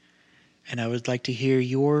 and I would like to hear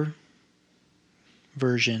your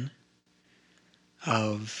version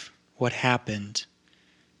of what happened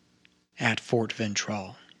at Fort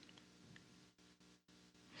Ventral.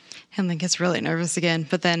 Henley gets really nervous again,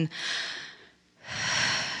 but then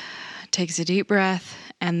takes a deep breath,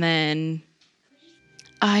 and then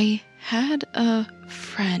I had a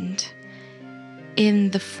friend in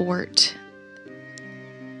the fort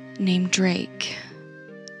named Drake.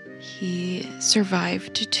 He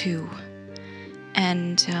survived too.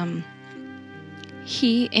 And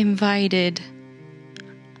he invited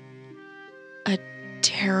a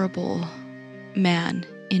terrible man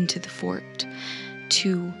into the fort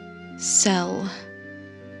to sell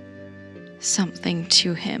something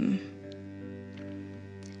to him.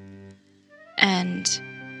 And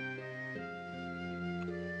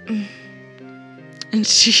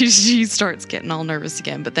she starts getting all nervous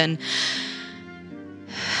again, but then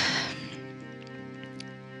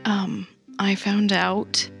I found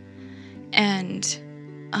out, and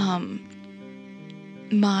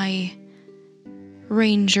my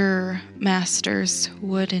ranger masters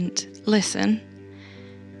wouldn't listen,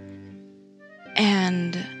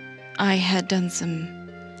 and I had done some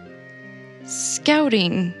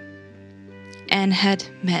scouting and had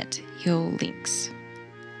met Yo Lynx.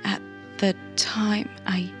 At the time,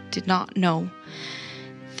 I did not know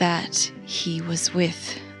that he was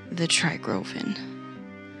with the Trigroven.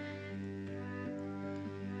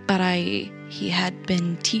 But he had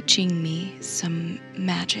been teaching me some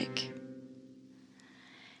magic.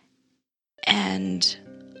 And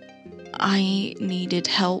I needed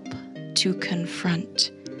help to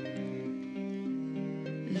confront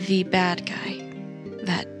the bad guy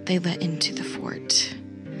that they let into the fort.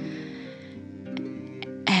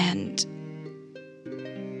 And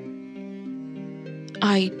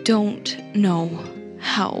I don't know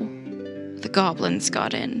how the goblins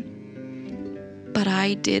got in, but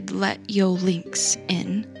I did let Yo Lynx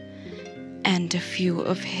in and a few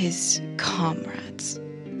of his comrades.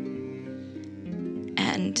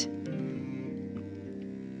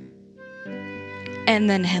 And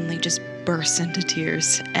then Henley just bursts into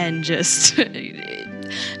tears and just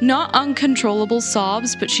not uncontrollable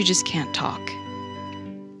sobs, but she just can't talk.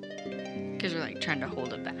 Because we're like trying to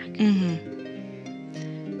hold it back.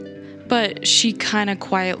 But she kind of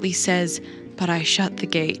quietly says, "But I shut the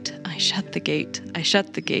gate. I shut the gate. I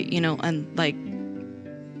shut the gate," you know, and like.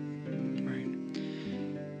 Right.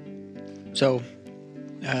 So,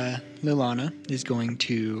 Lilana is going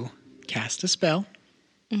to cast a spell.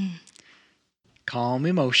 Calm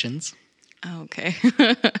emotions. Okay.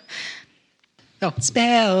 Oh,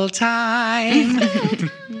 spell time!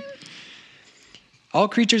 All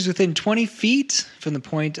creatures within 20 feet from the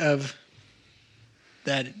point of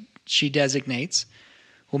that she designates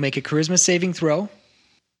will make a charisma saving throw,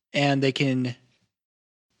 and it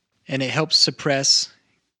helps suppress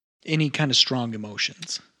any kind of strong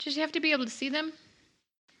emotions. Does you have to be able to see them?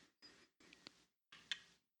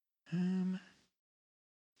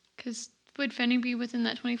 Because would Fenny be within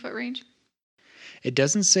that 20-foot range? It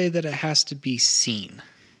doesn't say that it has to be seen.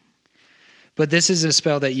 But this is a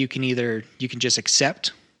spell that you can just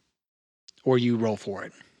accept or you roll for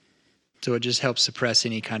it. So it just helps suppress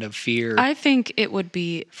any kind of fear. I think it would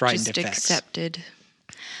be Frightened just effects. accepted.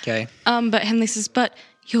 Okay. But Henley says, "But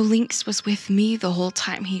Yo Lynx was with me the whole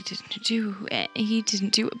time. He didn't do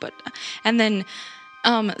it." But and then,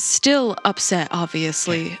 still upset,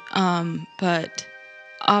 obviously. But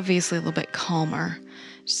obviously a little bit calmer.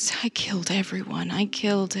 Just, I killed everyone.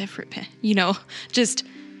 You know, just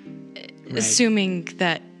assuming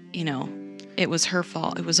that, you know, it was her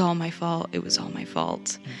fault. It was all my fault. It was all my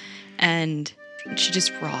fault. And she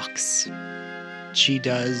just rocks. She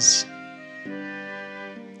does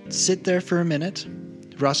sit there for a minute.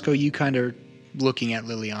 Roscoe, you kind of looking at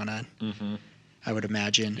Liliana, I would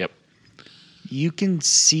imagine. Yep. You can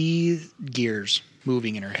see gears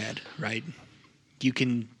moving in her head, right? You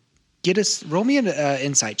can roll me an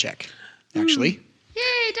insight check, actually.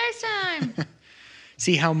 Yay, dice time!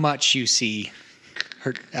 See how much you see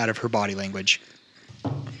her out of her body language.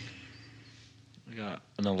 We got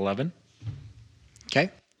an 11. Okay.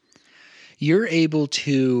 You're able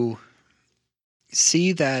to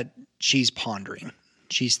see that she's pondering.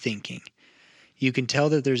 She's thinking. You can tell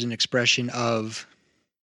that there's an expression of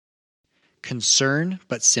concern,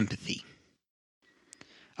 but sympathy.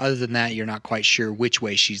 Other than that, you're not quite sure which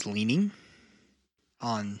way she's leaning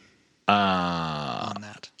on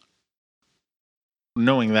that.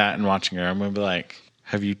 Knowing that and watching her, I'm going to be like,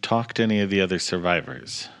 have you talked to any of the other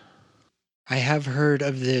survivors? I have heard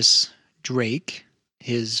of this Drake.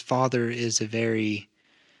 His father is a very,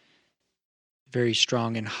 very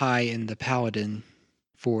strong and high in the paladin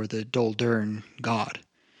for the Doldurn god.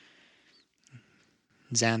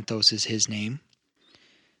 Xanthos is his name.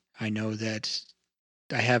 I know that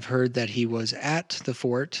I have heard that he was at the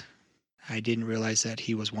fort. I didn't realize that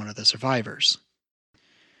he was one of the survivors.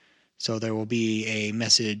 So there will be a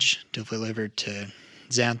message delivered to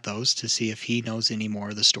Xanthos to see if he knows any more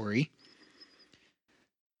of the story.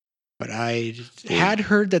 But I had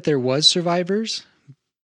heard that there was survivors,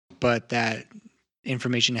 but that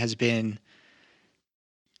information has been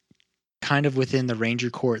kind of within the Ranger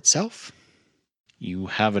Corps itself. You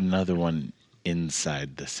have another one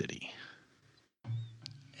inside the city.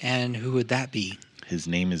 And who would that be? His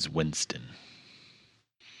name is Winston.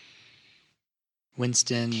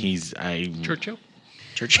 Winston Churchill?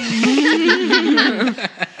 Church.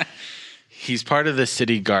 He's part of the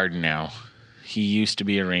city guard now. He used to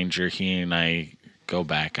be a ranger. He and I go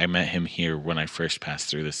back. I met him here when I first passed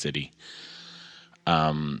through the city.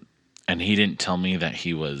 And he didn't tell me that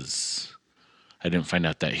he was... I didn't find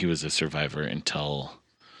out that he was a survivor until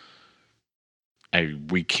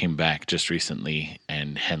we came back just recently,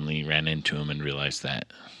 and Henley ran into him and realized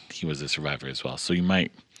that he was a survivor as well. So you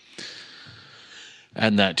might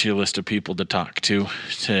add that to your list of people to talk to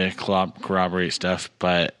corroborate stuff.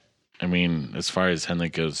 But, I mean, as far as Henley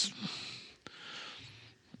goes,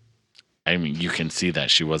 I mean, you can see that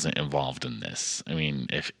she wasn't involved in this. I mean,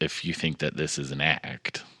 if you think that this is an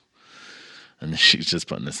act, and she's just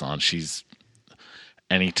putting this on,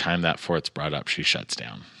 anytime that fort's brought up, she shuts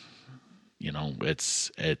down. You know,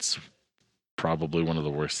 it's probably one of the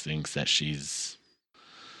worst things that she's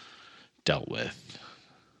dealt with.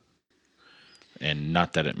 And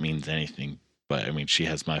not that it means anything, but I mean, she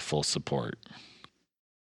has my full support.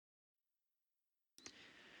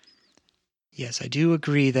 Yes, I do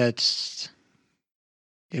agree that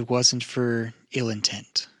it wasn't for ill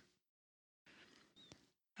intent.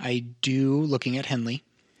 I do, looking at Henley,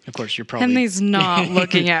 of course, you're probably... Henley's not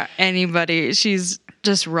looking at anybody. She's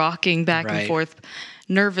just rocking back and Right. forth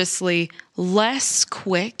nervously. Less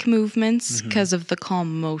quick movements because of the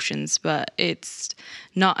calm motions, but it's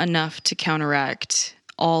not enough to counteract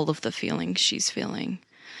all of the feelings she's feeling.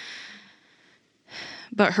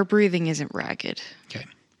 But her breathing isn't ragged. Okay.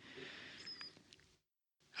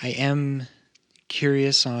 I am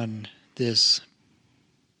curious on this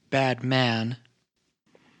bad man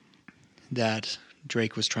that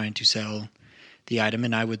Drake was trying to sell the item,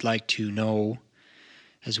 and I would like to know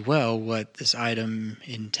as well what this item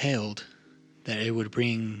entailed, that it would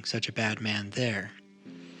bring such a bad man there.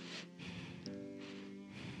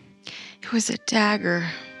 It was a dagger.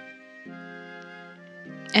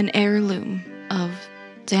 An heirloom of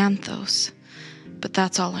Xanthos. But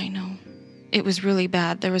that's all I know. It was really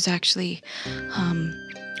bad. There was actually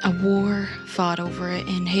a war fought over it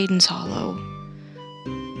in Hayden's Hollow.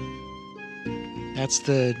 That's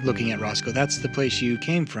looking at Roscoe, that's the place you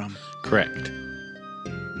came from. Correct.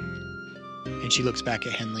 And she looks back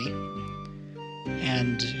at Henley.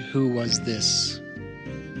 And who was this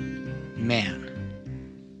man?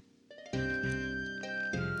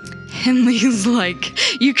 Henley's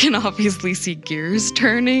like, you can obviously see gears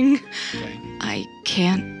turning. Okay. I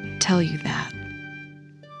can't tell you that.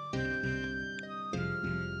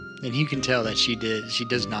 And you can tell that she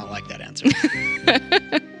does not like that answer.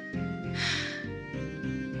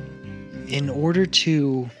 In order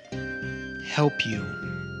to help you,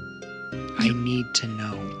 I need to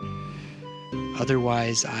know.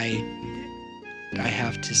 Otherwise, I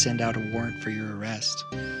have to send out a warrant for your arrest,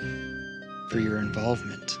 for your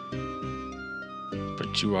involvement.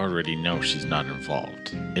 But you already know she's not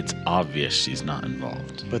involved. It's obvious she's not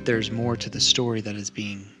involved. But there's more to the story that is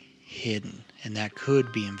being hidden, and that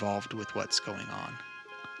could be involved with what's going on.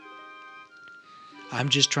 I'm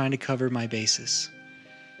just trying to cover my bases.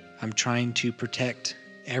 I'm trying to protect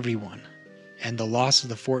everyone. And the loss of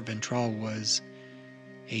the Fort Ventral was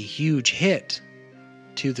a huge hit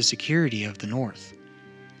to the security of the North.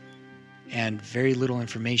 And very little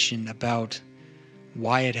information about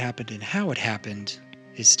why it happened and how it happened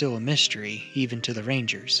is still a mystery, even to the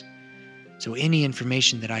Rangers. So any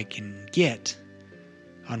information that I can get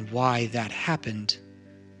on why that happened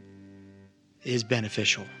is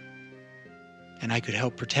beneficial. And I could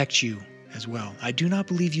help protect you as well. I do not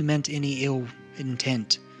believe you meant any ill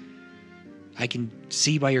intent. I can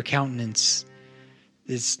see by your countenance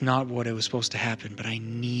it's not what it was supposed to happen, but I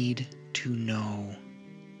need to know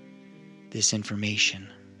this information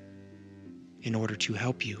in order to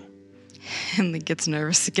help you. Henley gets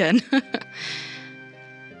nervous again.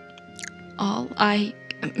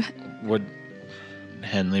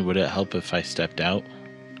 Would it help if I stepped out?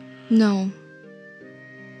 No.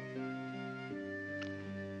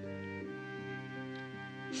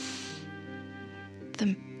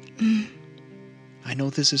 I know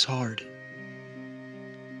this is hard,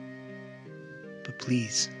 but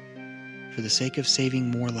please, for the sake of saving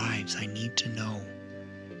more lives, I need to know.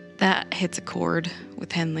 That hits a chord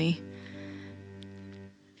with Henley.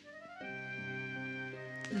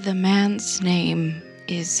 The man's name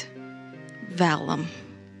is Valum,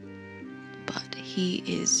 but he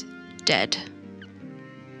is dead.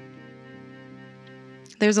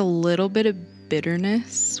 There's a little bit of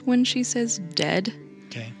bitterness when she says dead,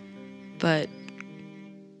 Okay. but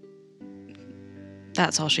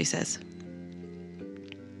that's all she says.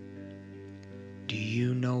 Do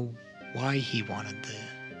you know why he wanted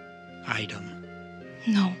the item?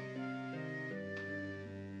 No.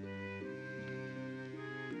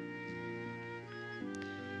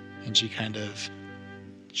 And she kind of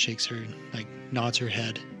shakes her, like nods her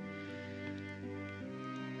head.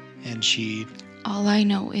 And she, All I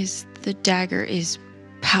know is the dagger is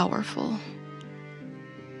powerful.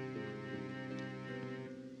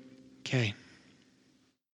 okay.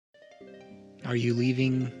 Are you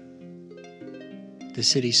leaving the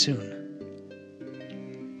city soon?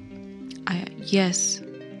 Yes.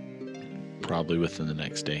 Probably within the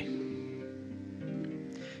next day.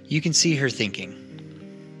 You can see her thinking.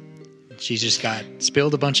 She's just got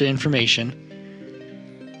spilled a bunch of information.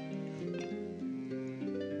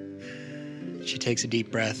 She takes a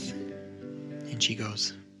deep breath and she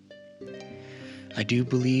goes, I do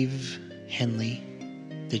believe, Henley,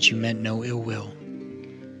 that you meant no ill will.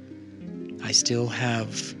 I still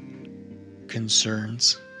have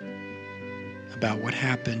concerns about what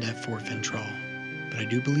happened at Fort Ventral, but I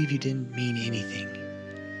do believe you didn't mean anything.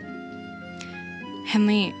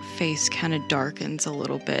 Henley's face kind of darkens a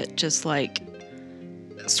little bit, just like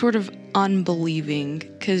sort of unbelieving,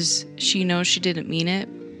 because she knows she didn't mean it,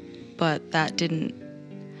 but that didn't.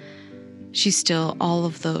 She still, all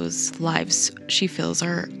of those lives she feels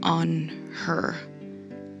are on her.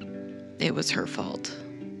 It was her fault.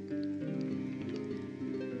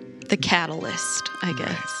 The catalyst, I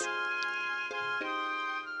guess.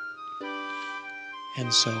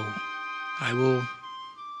 And so I will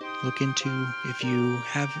look into if you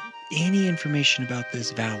have any information about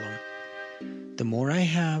this Valum. The more I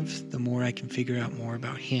have, the more I can figure out more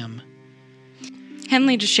about him.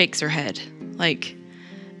 Henley just shakes her head. Like,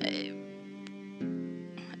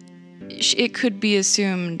 it could be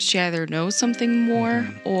assumed she either knows something more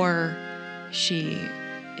or she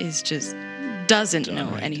is just doesn't know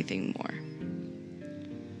Right. anything more.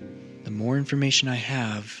 The more information I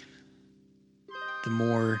have, the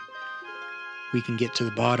more we can get to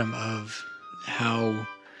the bottom of how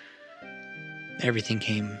everything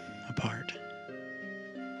came apart.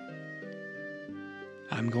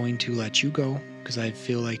 I'm going to let you go because I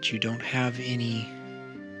feel like you don't have any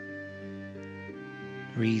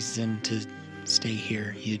reason to stay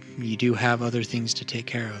here. You do have other things to take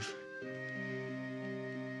care of.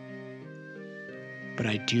 But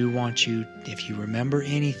I do want you, if you remember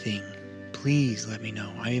anything, please let me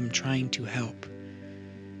know. I am trying to help.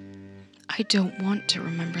 I don't want to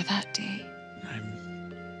remember that day.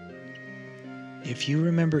 If you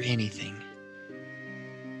remember anything,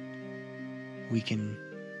 we can.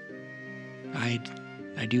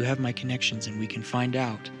 I do have my connections, and we can find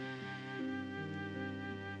out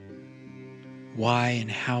why and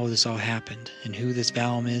how this all happened, and who this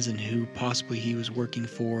Valum is, and who possibly he was working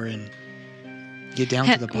for, and get down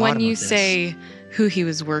to the bottom When you of this. say who he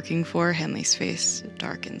was working for, Henley's face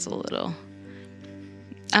darkens a little.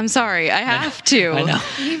 I'm sorry, I have to. I know.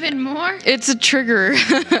 Even more? It's a trigger.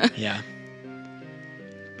 Yeah.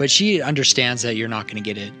 But she understands that you're not going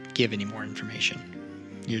to give any more information.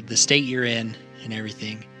 The state you're in and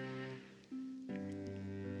everything.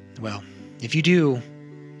 Well, if you do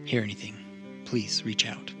hear anything, please reach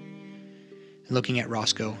out. And looking at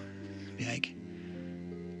Roscoe, be like,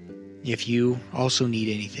 if you also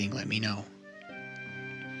need anything, let me know.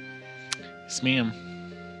 Yes, ma'am.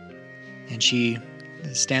 And she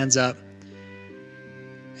stands up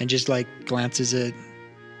and just like glances at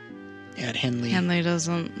Henley. Henley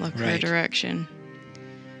doesn't look her Right. direction.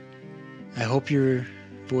 I hope your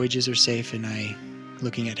voyages are safe, and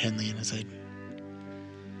looking at Henley, and as I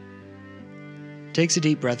takes a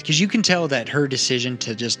deep breath, because you can tell that her decision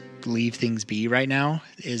to just leave things be right now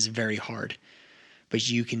is very hard. But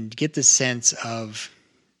you can get the sense of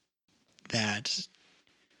that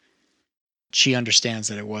she understands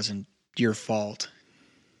that it wasn't your fault,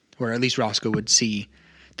 or at least Roscoe would see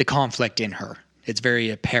the conflict in her. It's very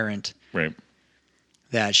apparent Right.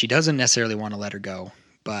 that she doesn't necessarily want to let her go,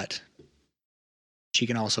 but she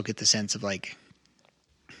can also get the sense of like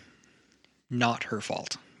not her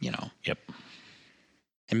fault, you know. Yep.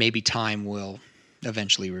 And maybe time will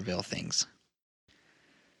eventually reveal things.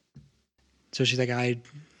 So she's like, I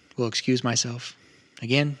will excuse myself.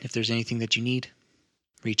 Again, if there's anything that you need,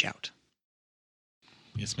 reach out.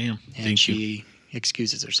 Yes, ma'am. And Thank you. she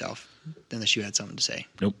excuses herself, unless you had something to say.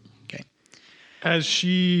 Nope. Okay. as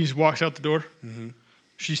she walks out the door,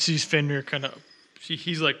 she sees Fenrir kind of.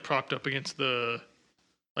 He's like propped up against the.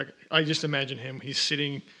 Like I just imagine him. He's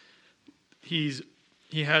sitting. He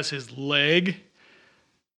has his leg,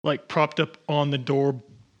 like propped up on the door.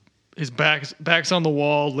 His back's on the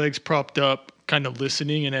wall, legs propped up, kind of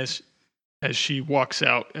listening. And as she walks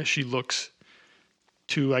out, as she looks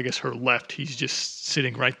to, I guess, her left, he's just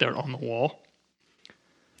sitting right there on the wall.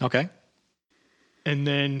 Okay. And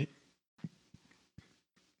then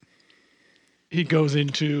he goes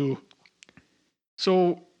into,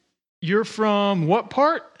 so you're from what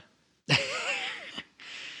part?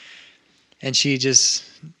 And she just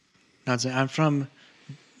nods. I'm from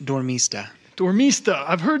Dormista. Dormista.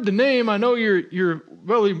 I've heard the name. I know you're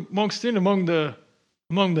well amongst in among the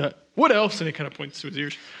what else? And he kind of points to his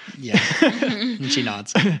ears. Yeah. And she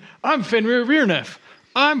nods. I'm Fenrir Rearneff.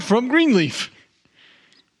 I'm from Greenleaf.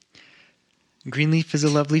 Greenleaf is a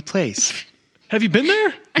lovely place. Have you been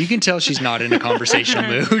there? You can tell she's not in a conversational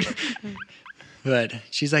mood. But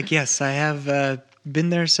she's like, yes, I have been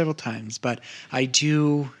there several times, but I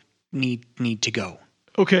do need to go.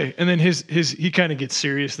 Okay, and then he kind of gets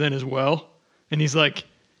serious then as well. And he's like,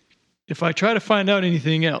 if I try to find out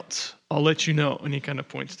anything else, I'll let you know. And he kind of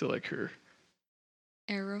points to like her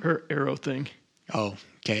arrow thing. Oh,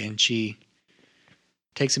 okay. And she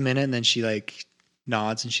takes a minute and then she like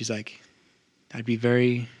nods and she's like, I'd be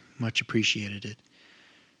very much appreciated it.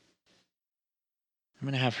 I'm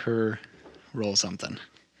going to have her roll something.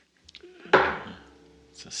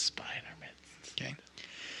 It's a Spider-Man. Okay.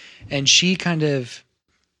 And she kind of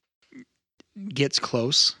gets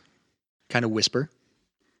close, kind of whisper.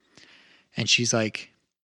 And she's like,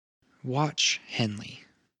 watch Henley.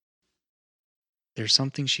 There's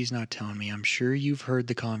something she's not telling me. I'm sure you've heard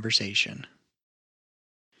the conversation.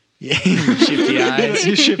 Yeah, shifty eyes.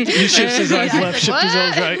 He shifts his eyes left, shifts his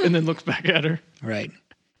eyes right, and then looks back at her. Right.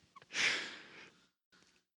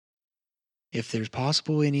 If there's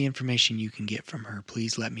possible any information you can get from her,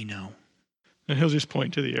 please let me know. And he'll just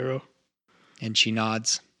point to the arrow. And she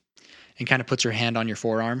nods and kind of puts her hand on your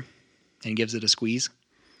forearm and gives it a squeeze.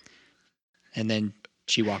 And then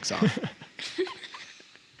she walks off.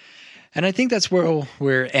 And I think that's where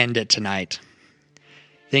we'll end it tonight.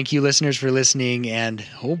 Thank you, listeners, for listening. And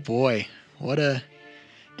oh boy,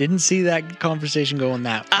 didn't see that conversation going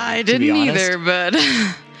that way. I didn't either, but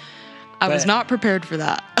I was not prepared for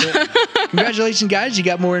that. Congratulations, guys. You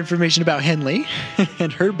got more information about Henley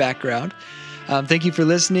and her background. Thank you for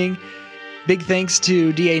listening. Big thanks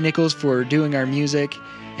to D.A. Nichols for doing our music.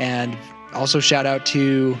 And also shout out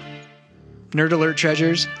to Nerd Alert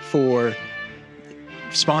Treasures for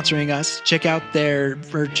sponsoring us. Check out their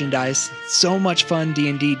merchandise. So much fun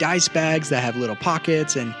D&D dice bags that have little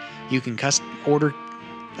pockets, and you can order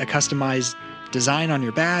a customized design on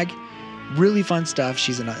your bag. Really fun stuff.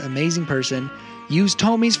 She's an amazing person. Use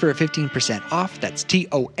Tomies for a 15% off. That's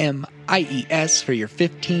TOMIES for your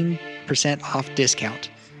 15% off discount.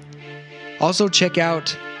 Also check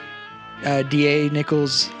out D.A.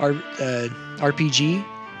 Nichols' RPG,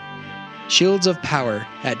 Shields of Power,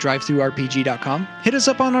 at drivethrurpg.com. Hit us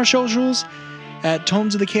up on our socials at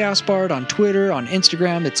Tomes of the Chaos Bard on Twitter, on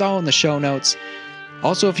Instagram. It's all in the show notes.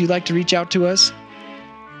 Also, if you'd like to reach out to us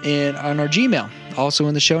on our Gmail, also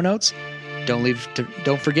in the show notes.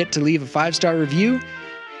 Don't forget to leave a 5-star review.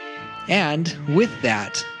 And with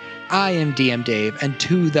that, I am DM Dave, and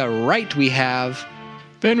to the right we have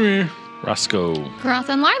Fenrir, Roscoe, Groth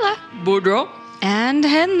and Lila. Boudreaux. And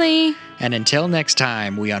Henley. And until next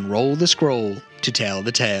time, we unroll the scroll to tell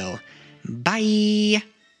the tale. Bye.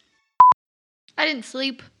 I didn't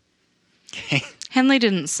sleep. Henley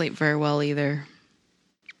didn't sleep very well either.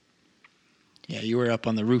 Yeah, you were up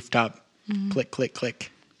on the rooftop. Click, click,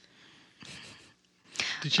 click.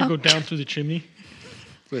 Did she go down through the chimney?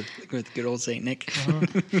 With good old Saint Nick.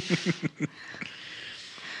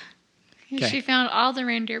 Okay. She found all the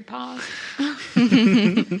reindeer paws.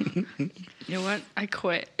 You know what? I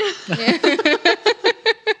quit.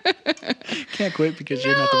 Can't quit because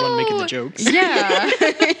you're not the one making the jokes. Yeah.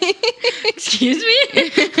 Excuse me?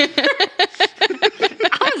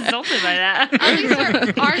 I was insulted by that. At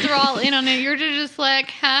least ours are all in on it. You're just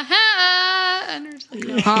like, ha ha. And you're just like,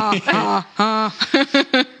 no. Ha, ha,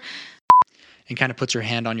 ha. And kind of puts her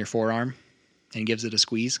hand on your forearm and gives it a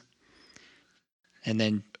squeeze. And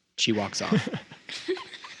then she walks off.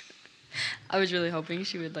 I was really hoping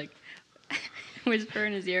she would like whisper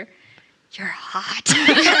in his ear, "You're hot."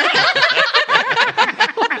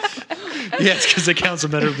 Yes, because the council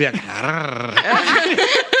member would be like,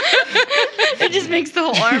 It just makes the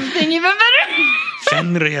whole arm thing even better.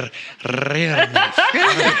 Fenrir, Hot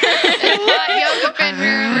yoga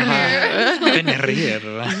Fenrir over here. Fenrir,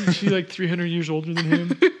 Carrera. Is she like 300 years older than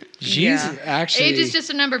him? She's Yeah. actually Age is just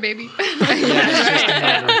a number, baby.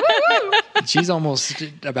 she's almost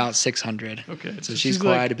about 600. Okay. So she's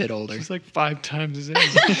like- quite a bit older. She's like 5 times his age.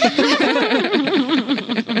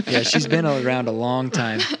 Yeah, she's been around a long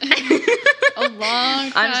time. A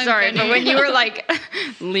long time. I'm sorry, but Penny. when you were like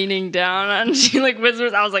leaning down and she like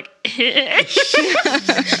whispers, I was like, it's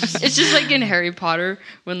just like in Harry Potter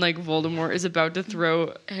when like Voldemort is about to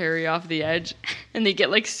throw Harry off the edge and they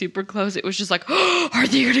get like super close. It was just like, oh, are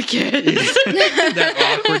they gonna kiss?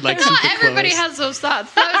 That awkward, like super Not everybody close. has those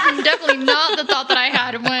thoughts. That was definitely not the thought that I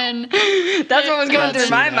had when That's what was going That's through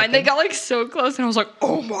my what mind. They happened. got like so close and I was like,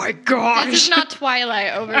 oh my gosh. this is not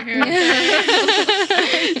Twilight over here. Just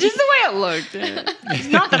the way it looked. It's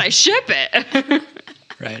not that I ship it.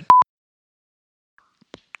 Right.